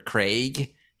character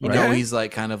Craig. You know, Okay. he's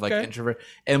like kind of like Okay. introvert.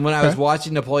 And when I was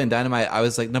watching Napoleon Dynamite, I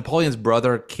was like Napoleon's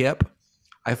brother Kip.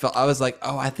 I was like,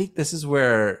 oh, I think this is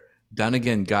where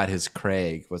Dunnigan got his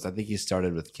Craig. I think he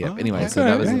started with Kip. Anyway, so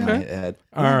that was in my head.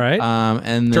 All right.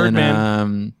 And Third then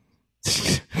man.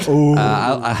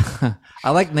 I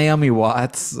like Naomi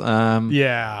Watts.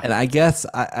 Yeah. And I guess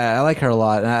I like her a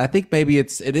lot. And I think maybe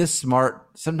it is smart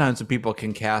sometimes when people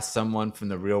can cast someone from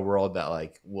the real world that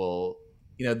like will,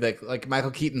 you know, that like Michael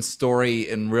Keaton's story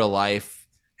in real life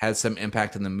has some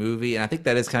impact in the movie. And I think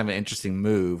that is kind of an interesting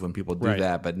move when people do Right.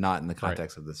 that, but not in the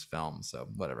context of this film. So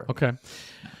whatever. Okay.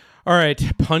 All right.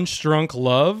 Punch Drunk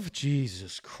Love.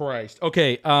 Jesus Christ.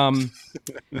 Okay.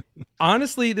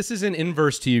 Honestly, this is an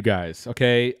inverse to you guys.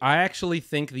 Okay. I actually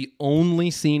think the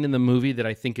only scene in the movie that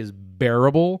I think is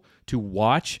bearable to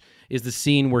watch is the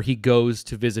scene where he goes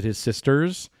to visit his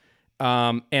sisters.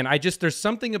 And there's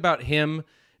something about him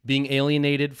being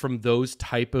alienated from those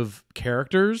type of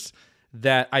characters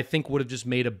that I think would have just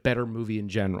made a better movie in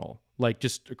general. Like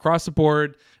just across the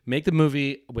board, make the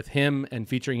movie with him and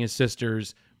featuring his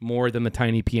sisters more than the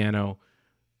tiny piano.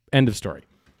 End of story.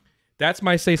 That's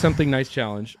my Say Something Nice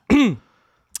challenge.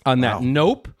 On that,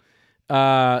 Nope.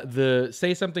 The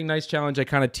Say Something Nice challenge I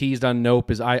kind of teased on Nope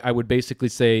is I would basically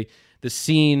say the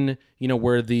scene, you know,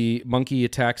 where the monkey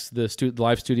attacks the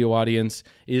live studio audience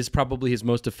is probably his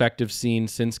most effective scene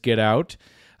since Get Out.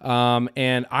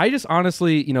 And I just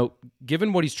honestly, you know,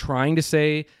 given what he's trying to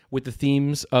say with the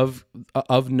themes of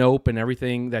Nope and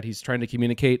everything that he's trying to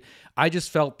communicate, I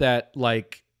just felt that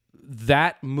like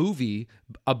that movie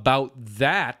about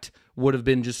that would have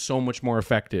been just so much more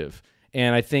effective.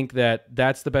 And I think that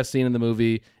that's the best scene in the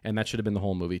movie, and that should have been the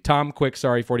whole movie. Tom, quick,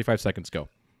 sorry, 45 seconds, go.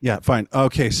 Yeah, fine.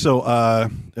 Okay, so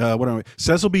what am I?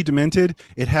 Cecil B. Demented.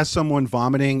 It has someone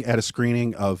vomiting at a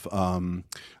screening of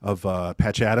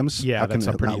Patch Adams. Yeah, how can that's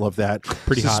a I pretty- not love that?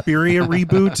 pretty hot. Suspiria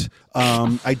reboot.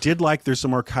 I did like. There's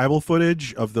some archival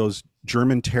footage of those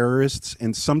German terrorists,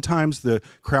 and sometimes the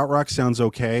krautrock sounds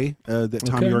okay that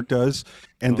Tom Okay. York does.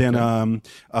 And then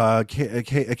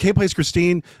Kay plays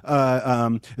Christine.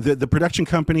 The production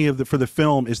company for the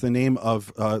film is the name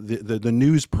of the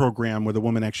news program where the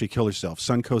woman actually killed herself.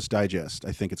 Suncoast Digest,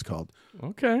 I think it's called.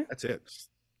 Okay. That's it.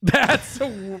 That's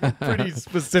a pretty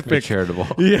specific. Pretty charitable.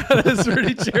 Yeah, that's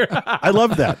pretty charitable. I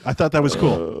love that. I thought that was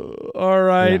cool. All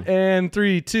right, and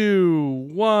 3, 2,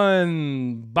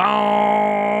 1, boom.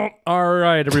 All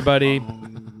right, everybody.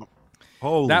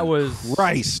 Holy That was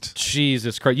Christ.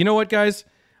 Jesus Christ. You know what, guys?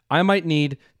 I might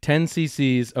need 10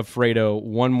 cc's of Fredo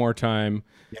one more time,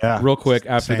 Yeah. real quick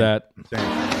after Same. that.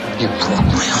 Same. You broke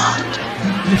my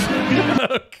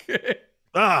heart. Okay.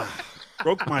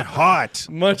 Broke my heart.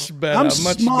 Much better. I'm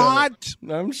much smart.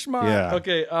 Better. I'm smart. Yeah.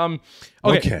 Okay. Okay.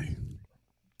 Okay.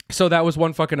 So that was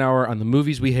 1 fucking hour on the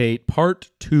movies we hate, part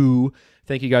 2.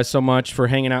 Thank you guys so much for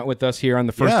hanging out with us here on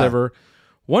the first Yeah. ever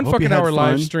one Hope you fucking had hour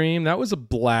live fun. stream. That was a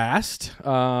blast.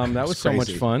 That was so much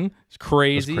crazy. fun. It's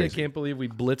crazy. I crazy. can't believe we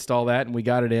blitzed all that and we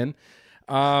got it in.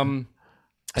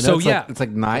 I know So, it's yeah. like, it's like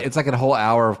 9. It's like a whole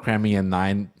hour of cramming in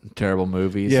 9 terrible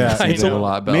movies. Yeah, It seems I like know. a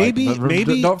lot, but Maybe- like, but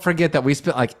maybe- don't forget that we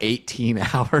spent like 18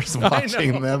 hours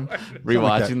watching them,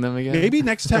 rewatching them again. Maybe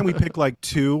next time we pick like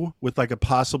 2 with like a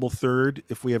possible third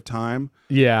if we have time.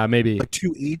 Yeah, maybe. Like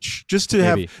 2 each, just to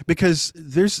Maybe. have, because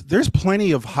there's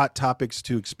plenty of hot topics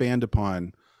to expand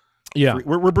upon. Yeah.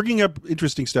 We're bringing up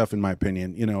interesting stuff, in my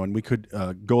opinion, you know, and we could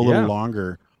go a little Yeah.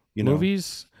 longer, you know.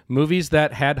 Movies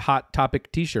that had Hot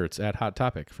Topic t-shirts at Hot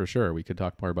Topic, for sure. We could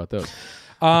talk more about those.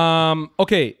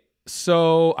 Okay,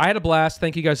 so I had a blast.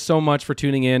 Thank you guys so much for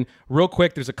tuning in. Real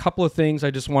quick, there's a couple of things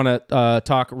I just want to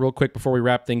talk real quick before we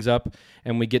wrap things up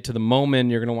and we get to the moment.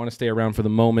 You're going to want to stay around for the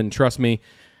moment, trust me.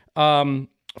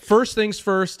 First things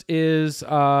first is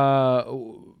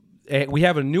we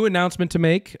have a new announcement to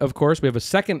make. Of course, we have a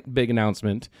second big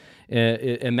announcement,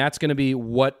 and that's going to be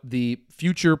what the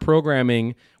future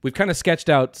programming. We've kind of sketched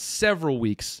out several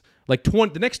weeks, like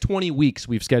the next 20 weeks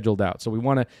we've scheduled out. So we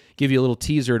want to give you a little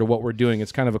teaser to what we're doing.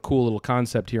 It's kind of a cool little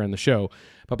concept here on the show.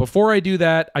 But before I do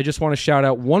that, I just want to shout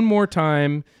out one more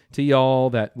time to y'all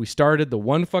that we started the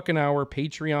 1 fucking hour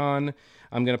Patreon.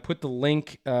 I'm going to put the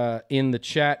link in the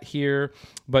chat here.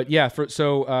 But yeah,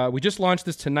 we just launched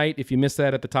this tonight. If you missed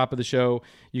that at the top of the show,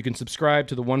 you can subscribe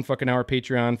to the 1 fucking hour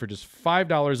Patreon for just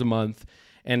 $5 a month.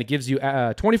 And it gives you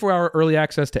 24-hour early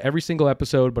access to every single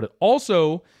episode. But it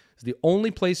also is the only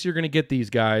place you're going to get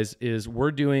these guys is we're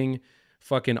doing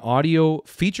fucking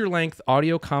feature-length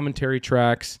audio commentary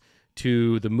tracks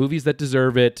to the movies that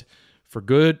deserve it for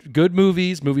good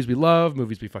movies we love,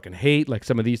 movies we fucking hate, like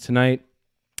some of these tonight.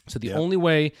 So the only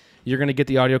way you're going to get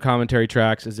the audio commentary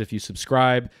tracks is if you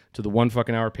subscribe to the 1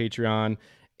 fucking hour Patreon.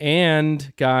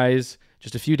 And guys,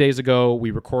 just a few days ago,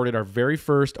 we recorded our very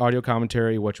first audio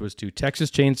commentary, which was to Texas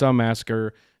Chainsaw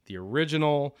Massacre, the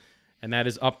original, and that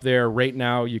is up there right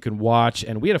now. You can watch,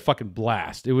 and we had a fucking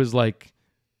blast. It was like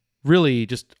really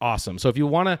just awesome. So if you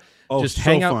want to just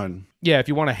hang out, fun. if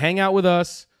you want to hang out with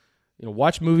us,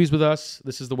 watch movies with us,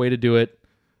 this is the way to do it.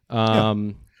 How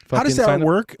does that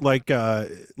work? Like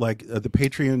the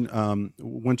Patreon,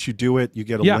 once you do it, you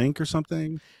get a link or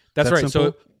something? That's right.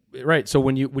 Simple? So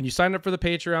when you sign up for the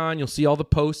Patreon, you'll see all the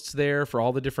posts there for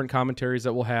all the different commentaries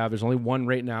that we'll have. There's only one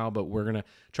right now, but we're going to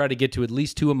try to get to at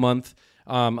least 2 a month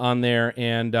on there.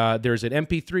 And there's an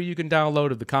MP3 you can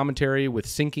download of the commentary with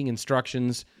syncing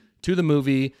instructions to the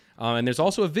movie. And there's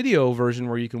also a video version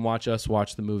where you can watch us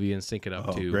watch the movie and sync it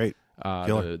up to great.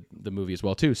 The movie as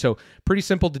well too. So pretty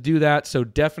simple to do that. So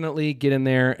definitely get in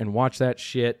there and watch that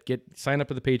shit. Sign up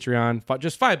for the Patreon.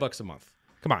 Just $5 a month.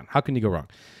 Come on, how can you go wrong?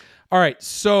 All right,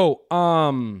 so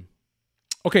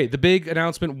okay, the big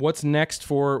announcement. What's next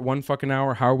for 1 fucking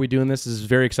hour? How are we doing this? This is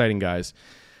very exciting, guys.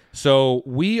 So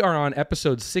we are on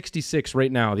episode 66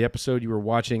 right now. The episode you were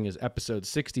watching is episode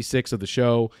 66 of the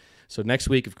show. So next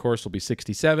week, of course, will be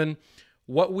 67.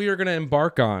 What we are going to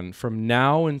embark on from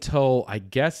now until, I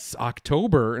guess,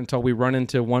 October, until we run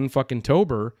into 1 fucking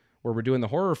Tober, where we're doing the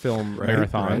horror film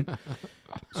marathon. Right.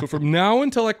 So from now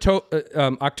until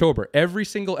October, every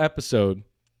single episode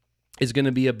is going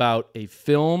to be about a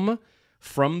film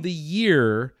from the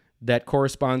year that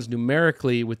corresponds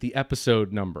numerically with the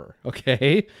episode number,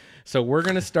 okay? So we're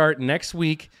going to start next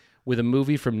week with a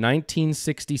movie from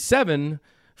 1967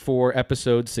 for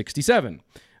episode 67.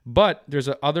 But there's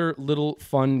a other little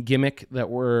fun gimmick that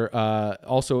we're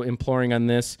also imploring on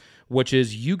this, which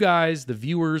is you guys, the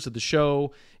viewers of the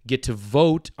show, get to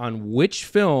vote on which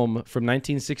film from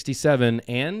 1967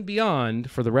 and beyond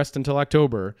for the rest until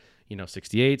October,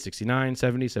 68, 69,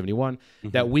 70, 71,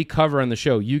 that we cover on the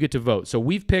show. You get to vote. So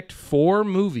we've picked 4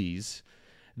 movies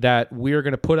that we're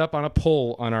going to put up on a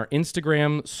poll on our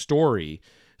Instagram story.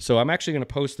 So I'm actually going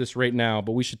to post this right now,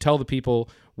 but we should tell the people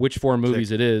which 4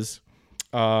 movies it is.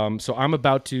 So I'm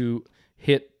about to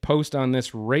hit post on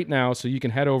this right now, so you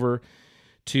can head over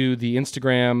to the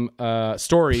Instagram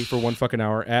story for 1 fucking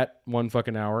hour at 1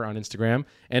 fucking hour on Instagram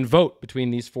and vote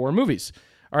between these 4 movies.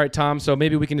 All right, Tom, so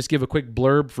maybe we can just give a quick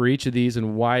blurb for each of these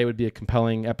and why it would be a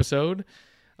compelling episode.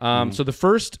 So the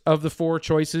first of the 4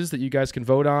 choices that you guys can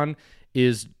vote on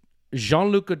is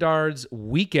Jean-Luc Godard's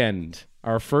Weekend.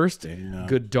 Our first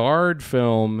Godard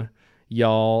film,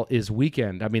 y'all, is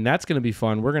Weekend. I mean, that's going to be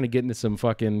fun. We're going to get into some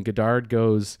fucking Godard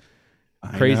goes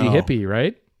crazy hippie,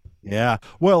 right? Yeah.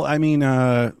 Well, I mean,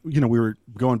 we were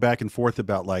going back and forth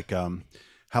about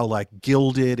how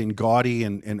gilded and gaudy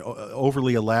and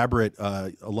overly elaborate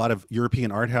a lot of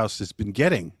European art house has been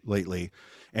getting lately.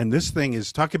 And this thing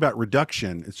is talking about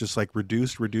reduction. It's just like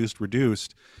reduced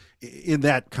in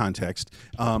that context.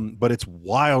 But it's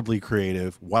wildly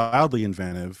creative, wildly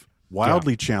inventive,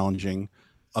 wildly challenging,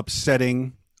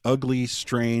 upsetting, ugly,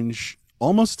 strange,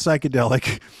 almost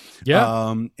psychedelic,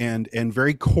 and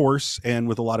very coarse and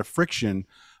with a lot of friction.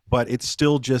 But it's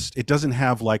still just, it doesn't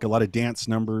have a lot of dance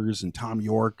numbers and Tom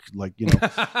York,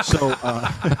 so,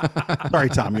 sorry,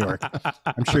 Tom York,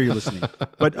 I'm sure you're listening.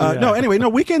 But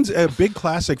Weekend's a big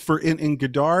classic in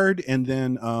Godard, and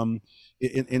then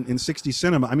in 60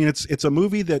 cinema. I mean, it's a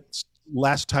movie that's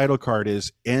last title card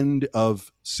is End of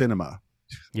Cinema.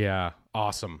 Yeah,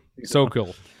 awesome. So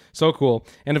cool. So cool.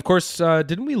 And of course,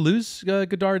 didn't we lose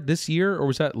Godard this year, or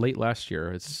was that late last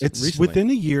year? It's recently. Within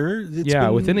a year.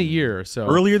 Within a year. So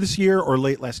earlier this year or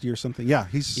late last year or something. Yeah,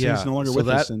 he's no longer with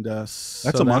us, and that's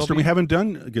a monster. We haven't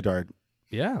done Godard.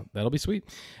 Yeah, that'll be sweet.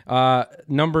 Option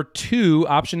number 2,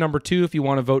 if you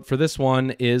want to vote for this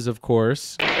one, is of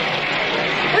course.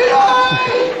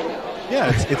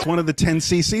 Yeah, it's one of the 10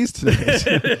 CCs today.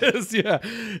 It is,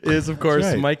 is of course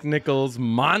right. Mike Nichols'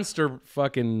 monster,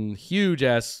 fucking huge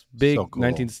ass, big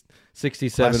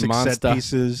 1967 classic monster set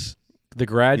pieces. The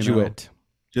Graduate.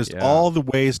 Just all the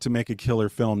ways to make a killer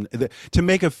film. To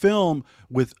make a film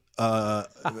with,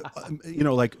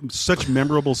 such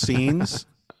memorable scenes,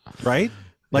 right?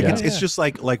 It's just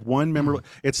like one memorable.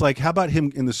 It's like, how about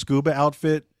him in the scuba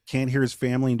outfit? Can't hear his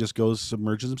family and just goes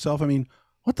submerges himself. I mean,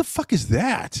 what the fuck is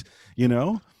that? Yeah.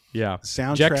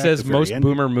 Soundtrack. Jack says most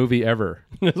boomer movie ever.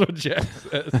 That's what Jack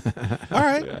says. All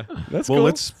right. Yeah. That's cool.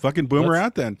 Let's fucking boomer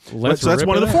out then. So that's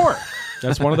one of the 4.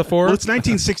 That's one of the 4. Well, it's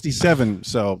 1967,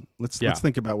 so let's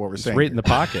think about what we're saying. Right in the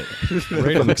pocket.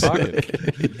 Right in the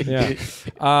pocket. Yeah.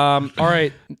 All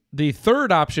right. The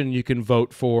third option you can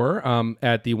vote for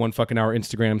at the One Fucking Hour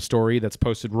Instagram story that's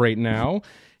posted right now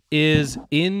is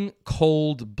In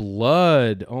Cold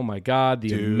Blood. Oh my God,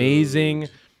 the amazing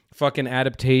fucking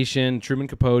adaptation, Truman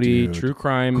Capote, true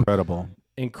crime,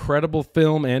 incredible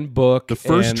film and book. The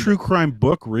first true crime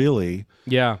book, really.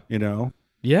 Yeah, you know.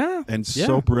 Yeah, and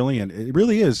so brilliant. It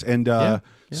really is, and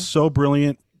so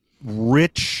brilliant,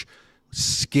 rich.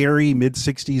 Scary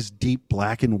mid-60s deep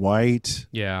black and white.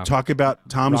 Yeah. Talk about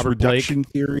Tom's Robert reduction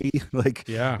theory. Like,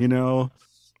 you know,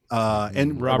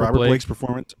 and Robert Blake's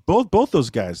performance. Both those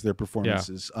guys, their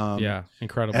performances.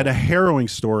 Incredible. And a harrowing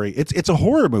story. It's a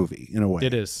horror movie in a way.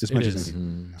 It is.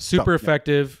 Super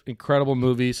effective, incredible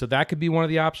movie. So that could be one of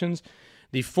the options.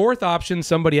 The fourth option,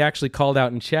 somebody actually called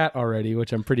out in chat already,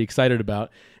 which I'm pretty excited about,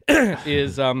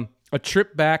 is a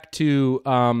trip back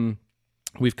to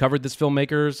we've covered this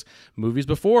filmmaker's movies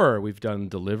before. We've done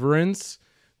Deliverance.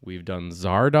 We've done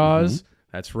Zardoz.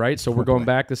 That's right. So we're going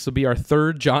back. This will be our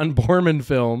third John Borman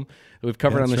film that we've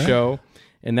covered on the show.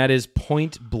 And that is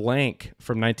Point Blank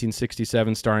from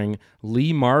 1967, starring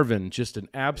Lee Marvin. Just an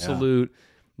absolute,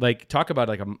 like, talk about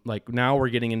like now we're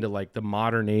getting into like the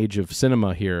modern age of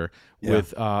cinema here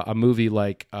with a movie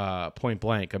like Point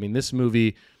Blank. I mean, this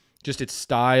movie, just its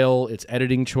style, its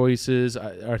editing choices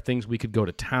are things we could go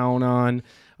to town on.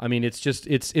 I mean, it's just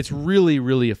it's really,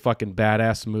 really a fucking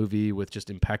badass movie with just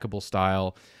impeccable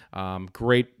style.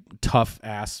 Great tough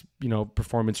ass,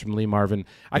 performance from Lee Marvin.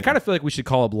 I kind of feel like we should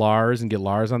call up Lars and get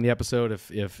Lars on the episode if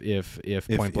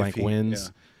Point Blank wins. Yeah.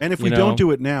 And if we don't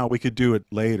do it now, we could do it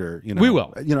later. We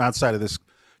will. Outside of this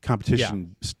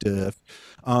competition stuff.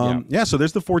 So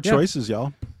there's the four choices,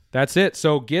 y'all. That's it.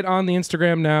 So get on the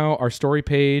Instagram now, our story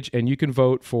page, and you can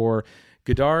vote for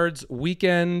Godard's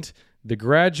Weekend, The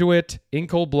Graduate, In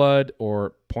Cold Blood,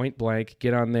 or Point Blank.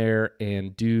 Get on there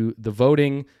and do the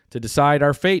voting to decide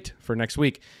our fate for next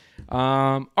week.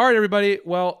 All right, everybody.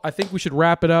 Well, I think we should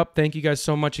wrap it up. Thank you guys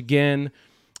so much again.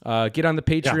 Get on the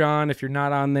Patreon if you're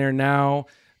not on there now,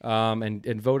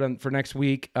 and vote for next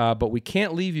week. But we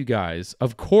can't leave you guys.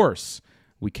 Of course,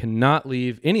 we cannot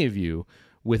leave any of you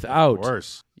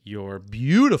without your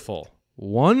beautiful,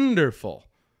 wonderful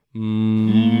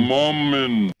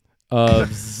moment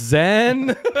of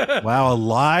Zen. Wow, a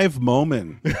live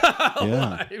moment.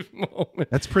 Live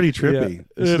moment. That's pretty trippy. Yeah,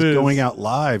 this is going out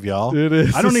live, y'all. It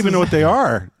is. I don't even know what they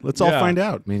are. Let's all find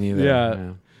out. Me neither.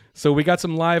 Yeah. So we got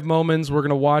some live moments we're going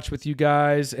to watch with you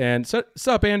guys. And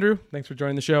sup, Andrew? Thanks for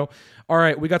joining the show. All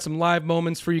right, we got some live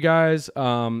moments for you guys.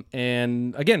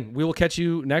 And again, we will catch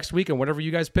you next week, and whatever you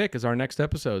guys pick is our next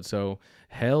episode. So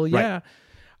hell yeah. Right.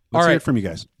 Let's hear it from you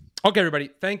guys. Okay, everybody.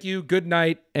 Thank you. Good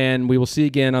night. And we will see you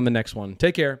again on the next one.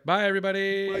 Take care. Bye,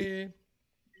 everybody. Bye.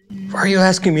 Why are you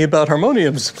asking me about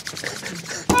harmoniums?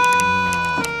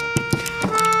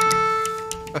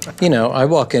 I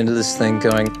walk into this thing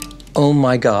going, oh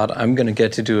my God, I'm going to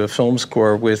get to do a film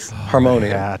score with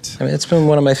harmonium. I mean, it's been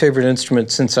one of my favorite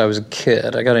instruments since I was a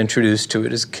kid. I got introduced to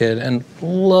it as a kid and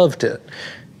loved it.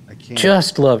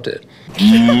 Just loved it.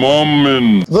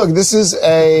 Look, this is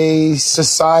a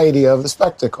society of the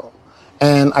spectacle.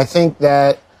 And I think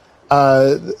that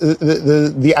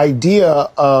the idea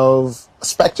of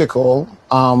spectacle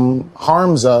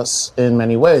harms us in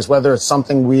many ways, whether it's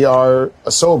something we are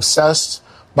so obsessed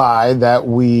by that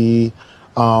we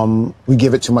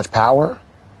give it too much power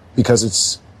because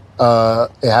it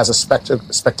has a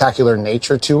spectacular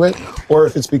nature to it, or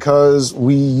if it's because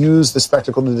we use the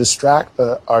spectacle to distract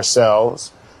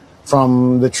ourselves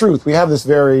from the truth. We have this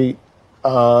very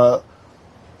dark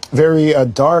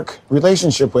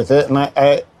relationship with it, and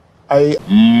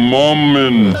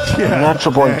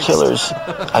Natural Born Killers,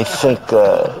 I think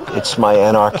it's my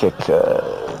anarchic,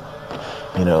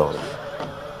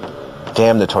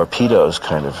 damn the torpedoes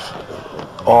kind of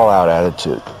all-out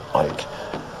attitude. Like,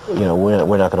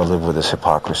 we're not going to live with this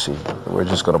hypocrisy. We're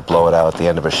just going to blow it out at the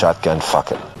end of a shotgun.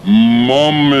 Fuck it.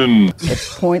 At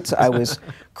points, I was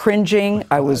cringing,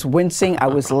 I was wincing, I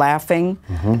was laughing,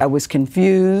 I was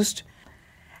confused.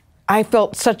 I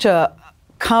felt such a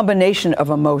combination of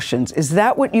emotions. Is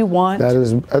that what you want?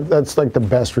 That's like the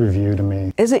best review to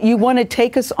me. Is it you want to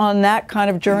take us on that kind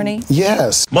of journey?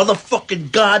 Yes.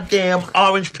 Motherfucking goddamn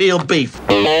orange peel beef.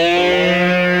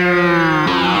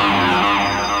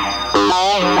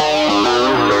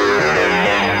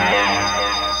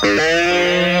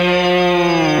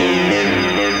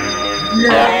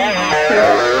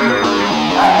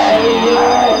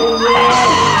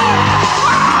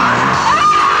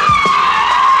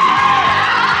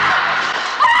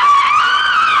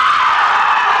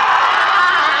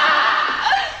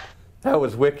 That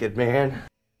was wicked, man.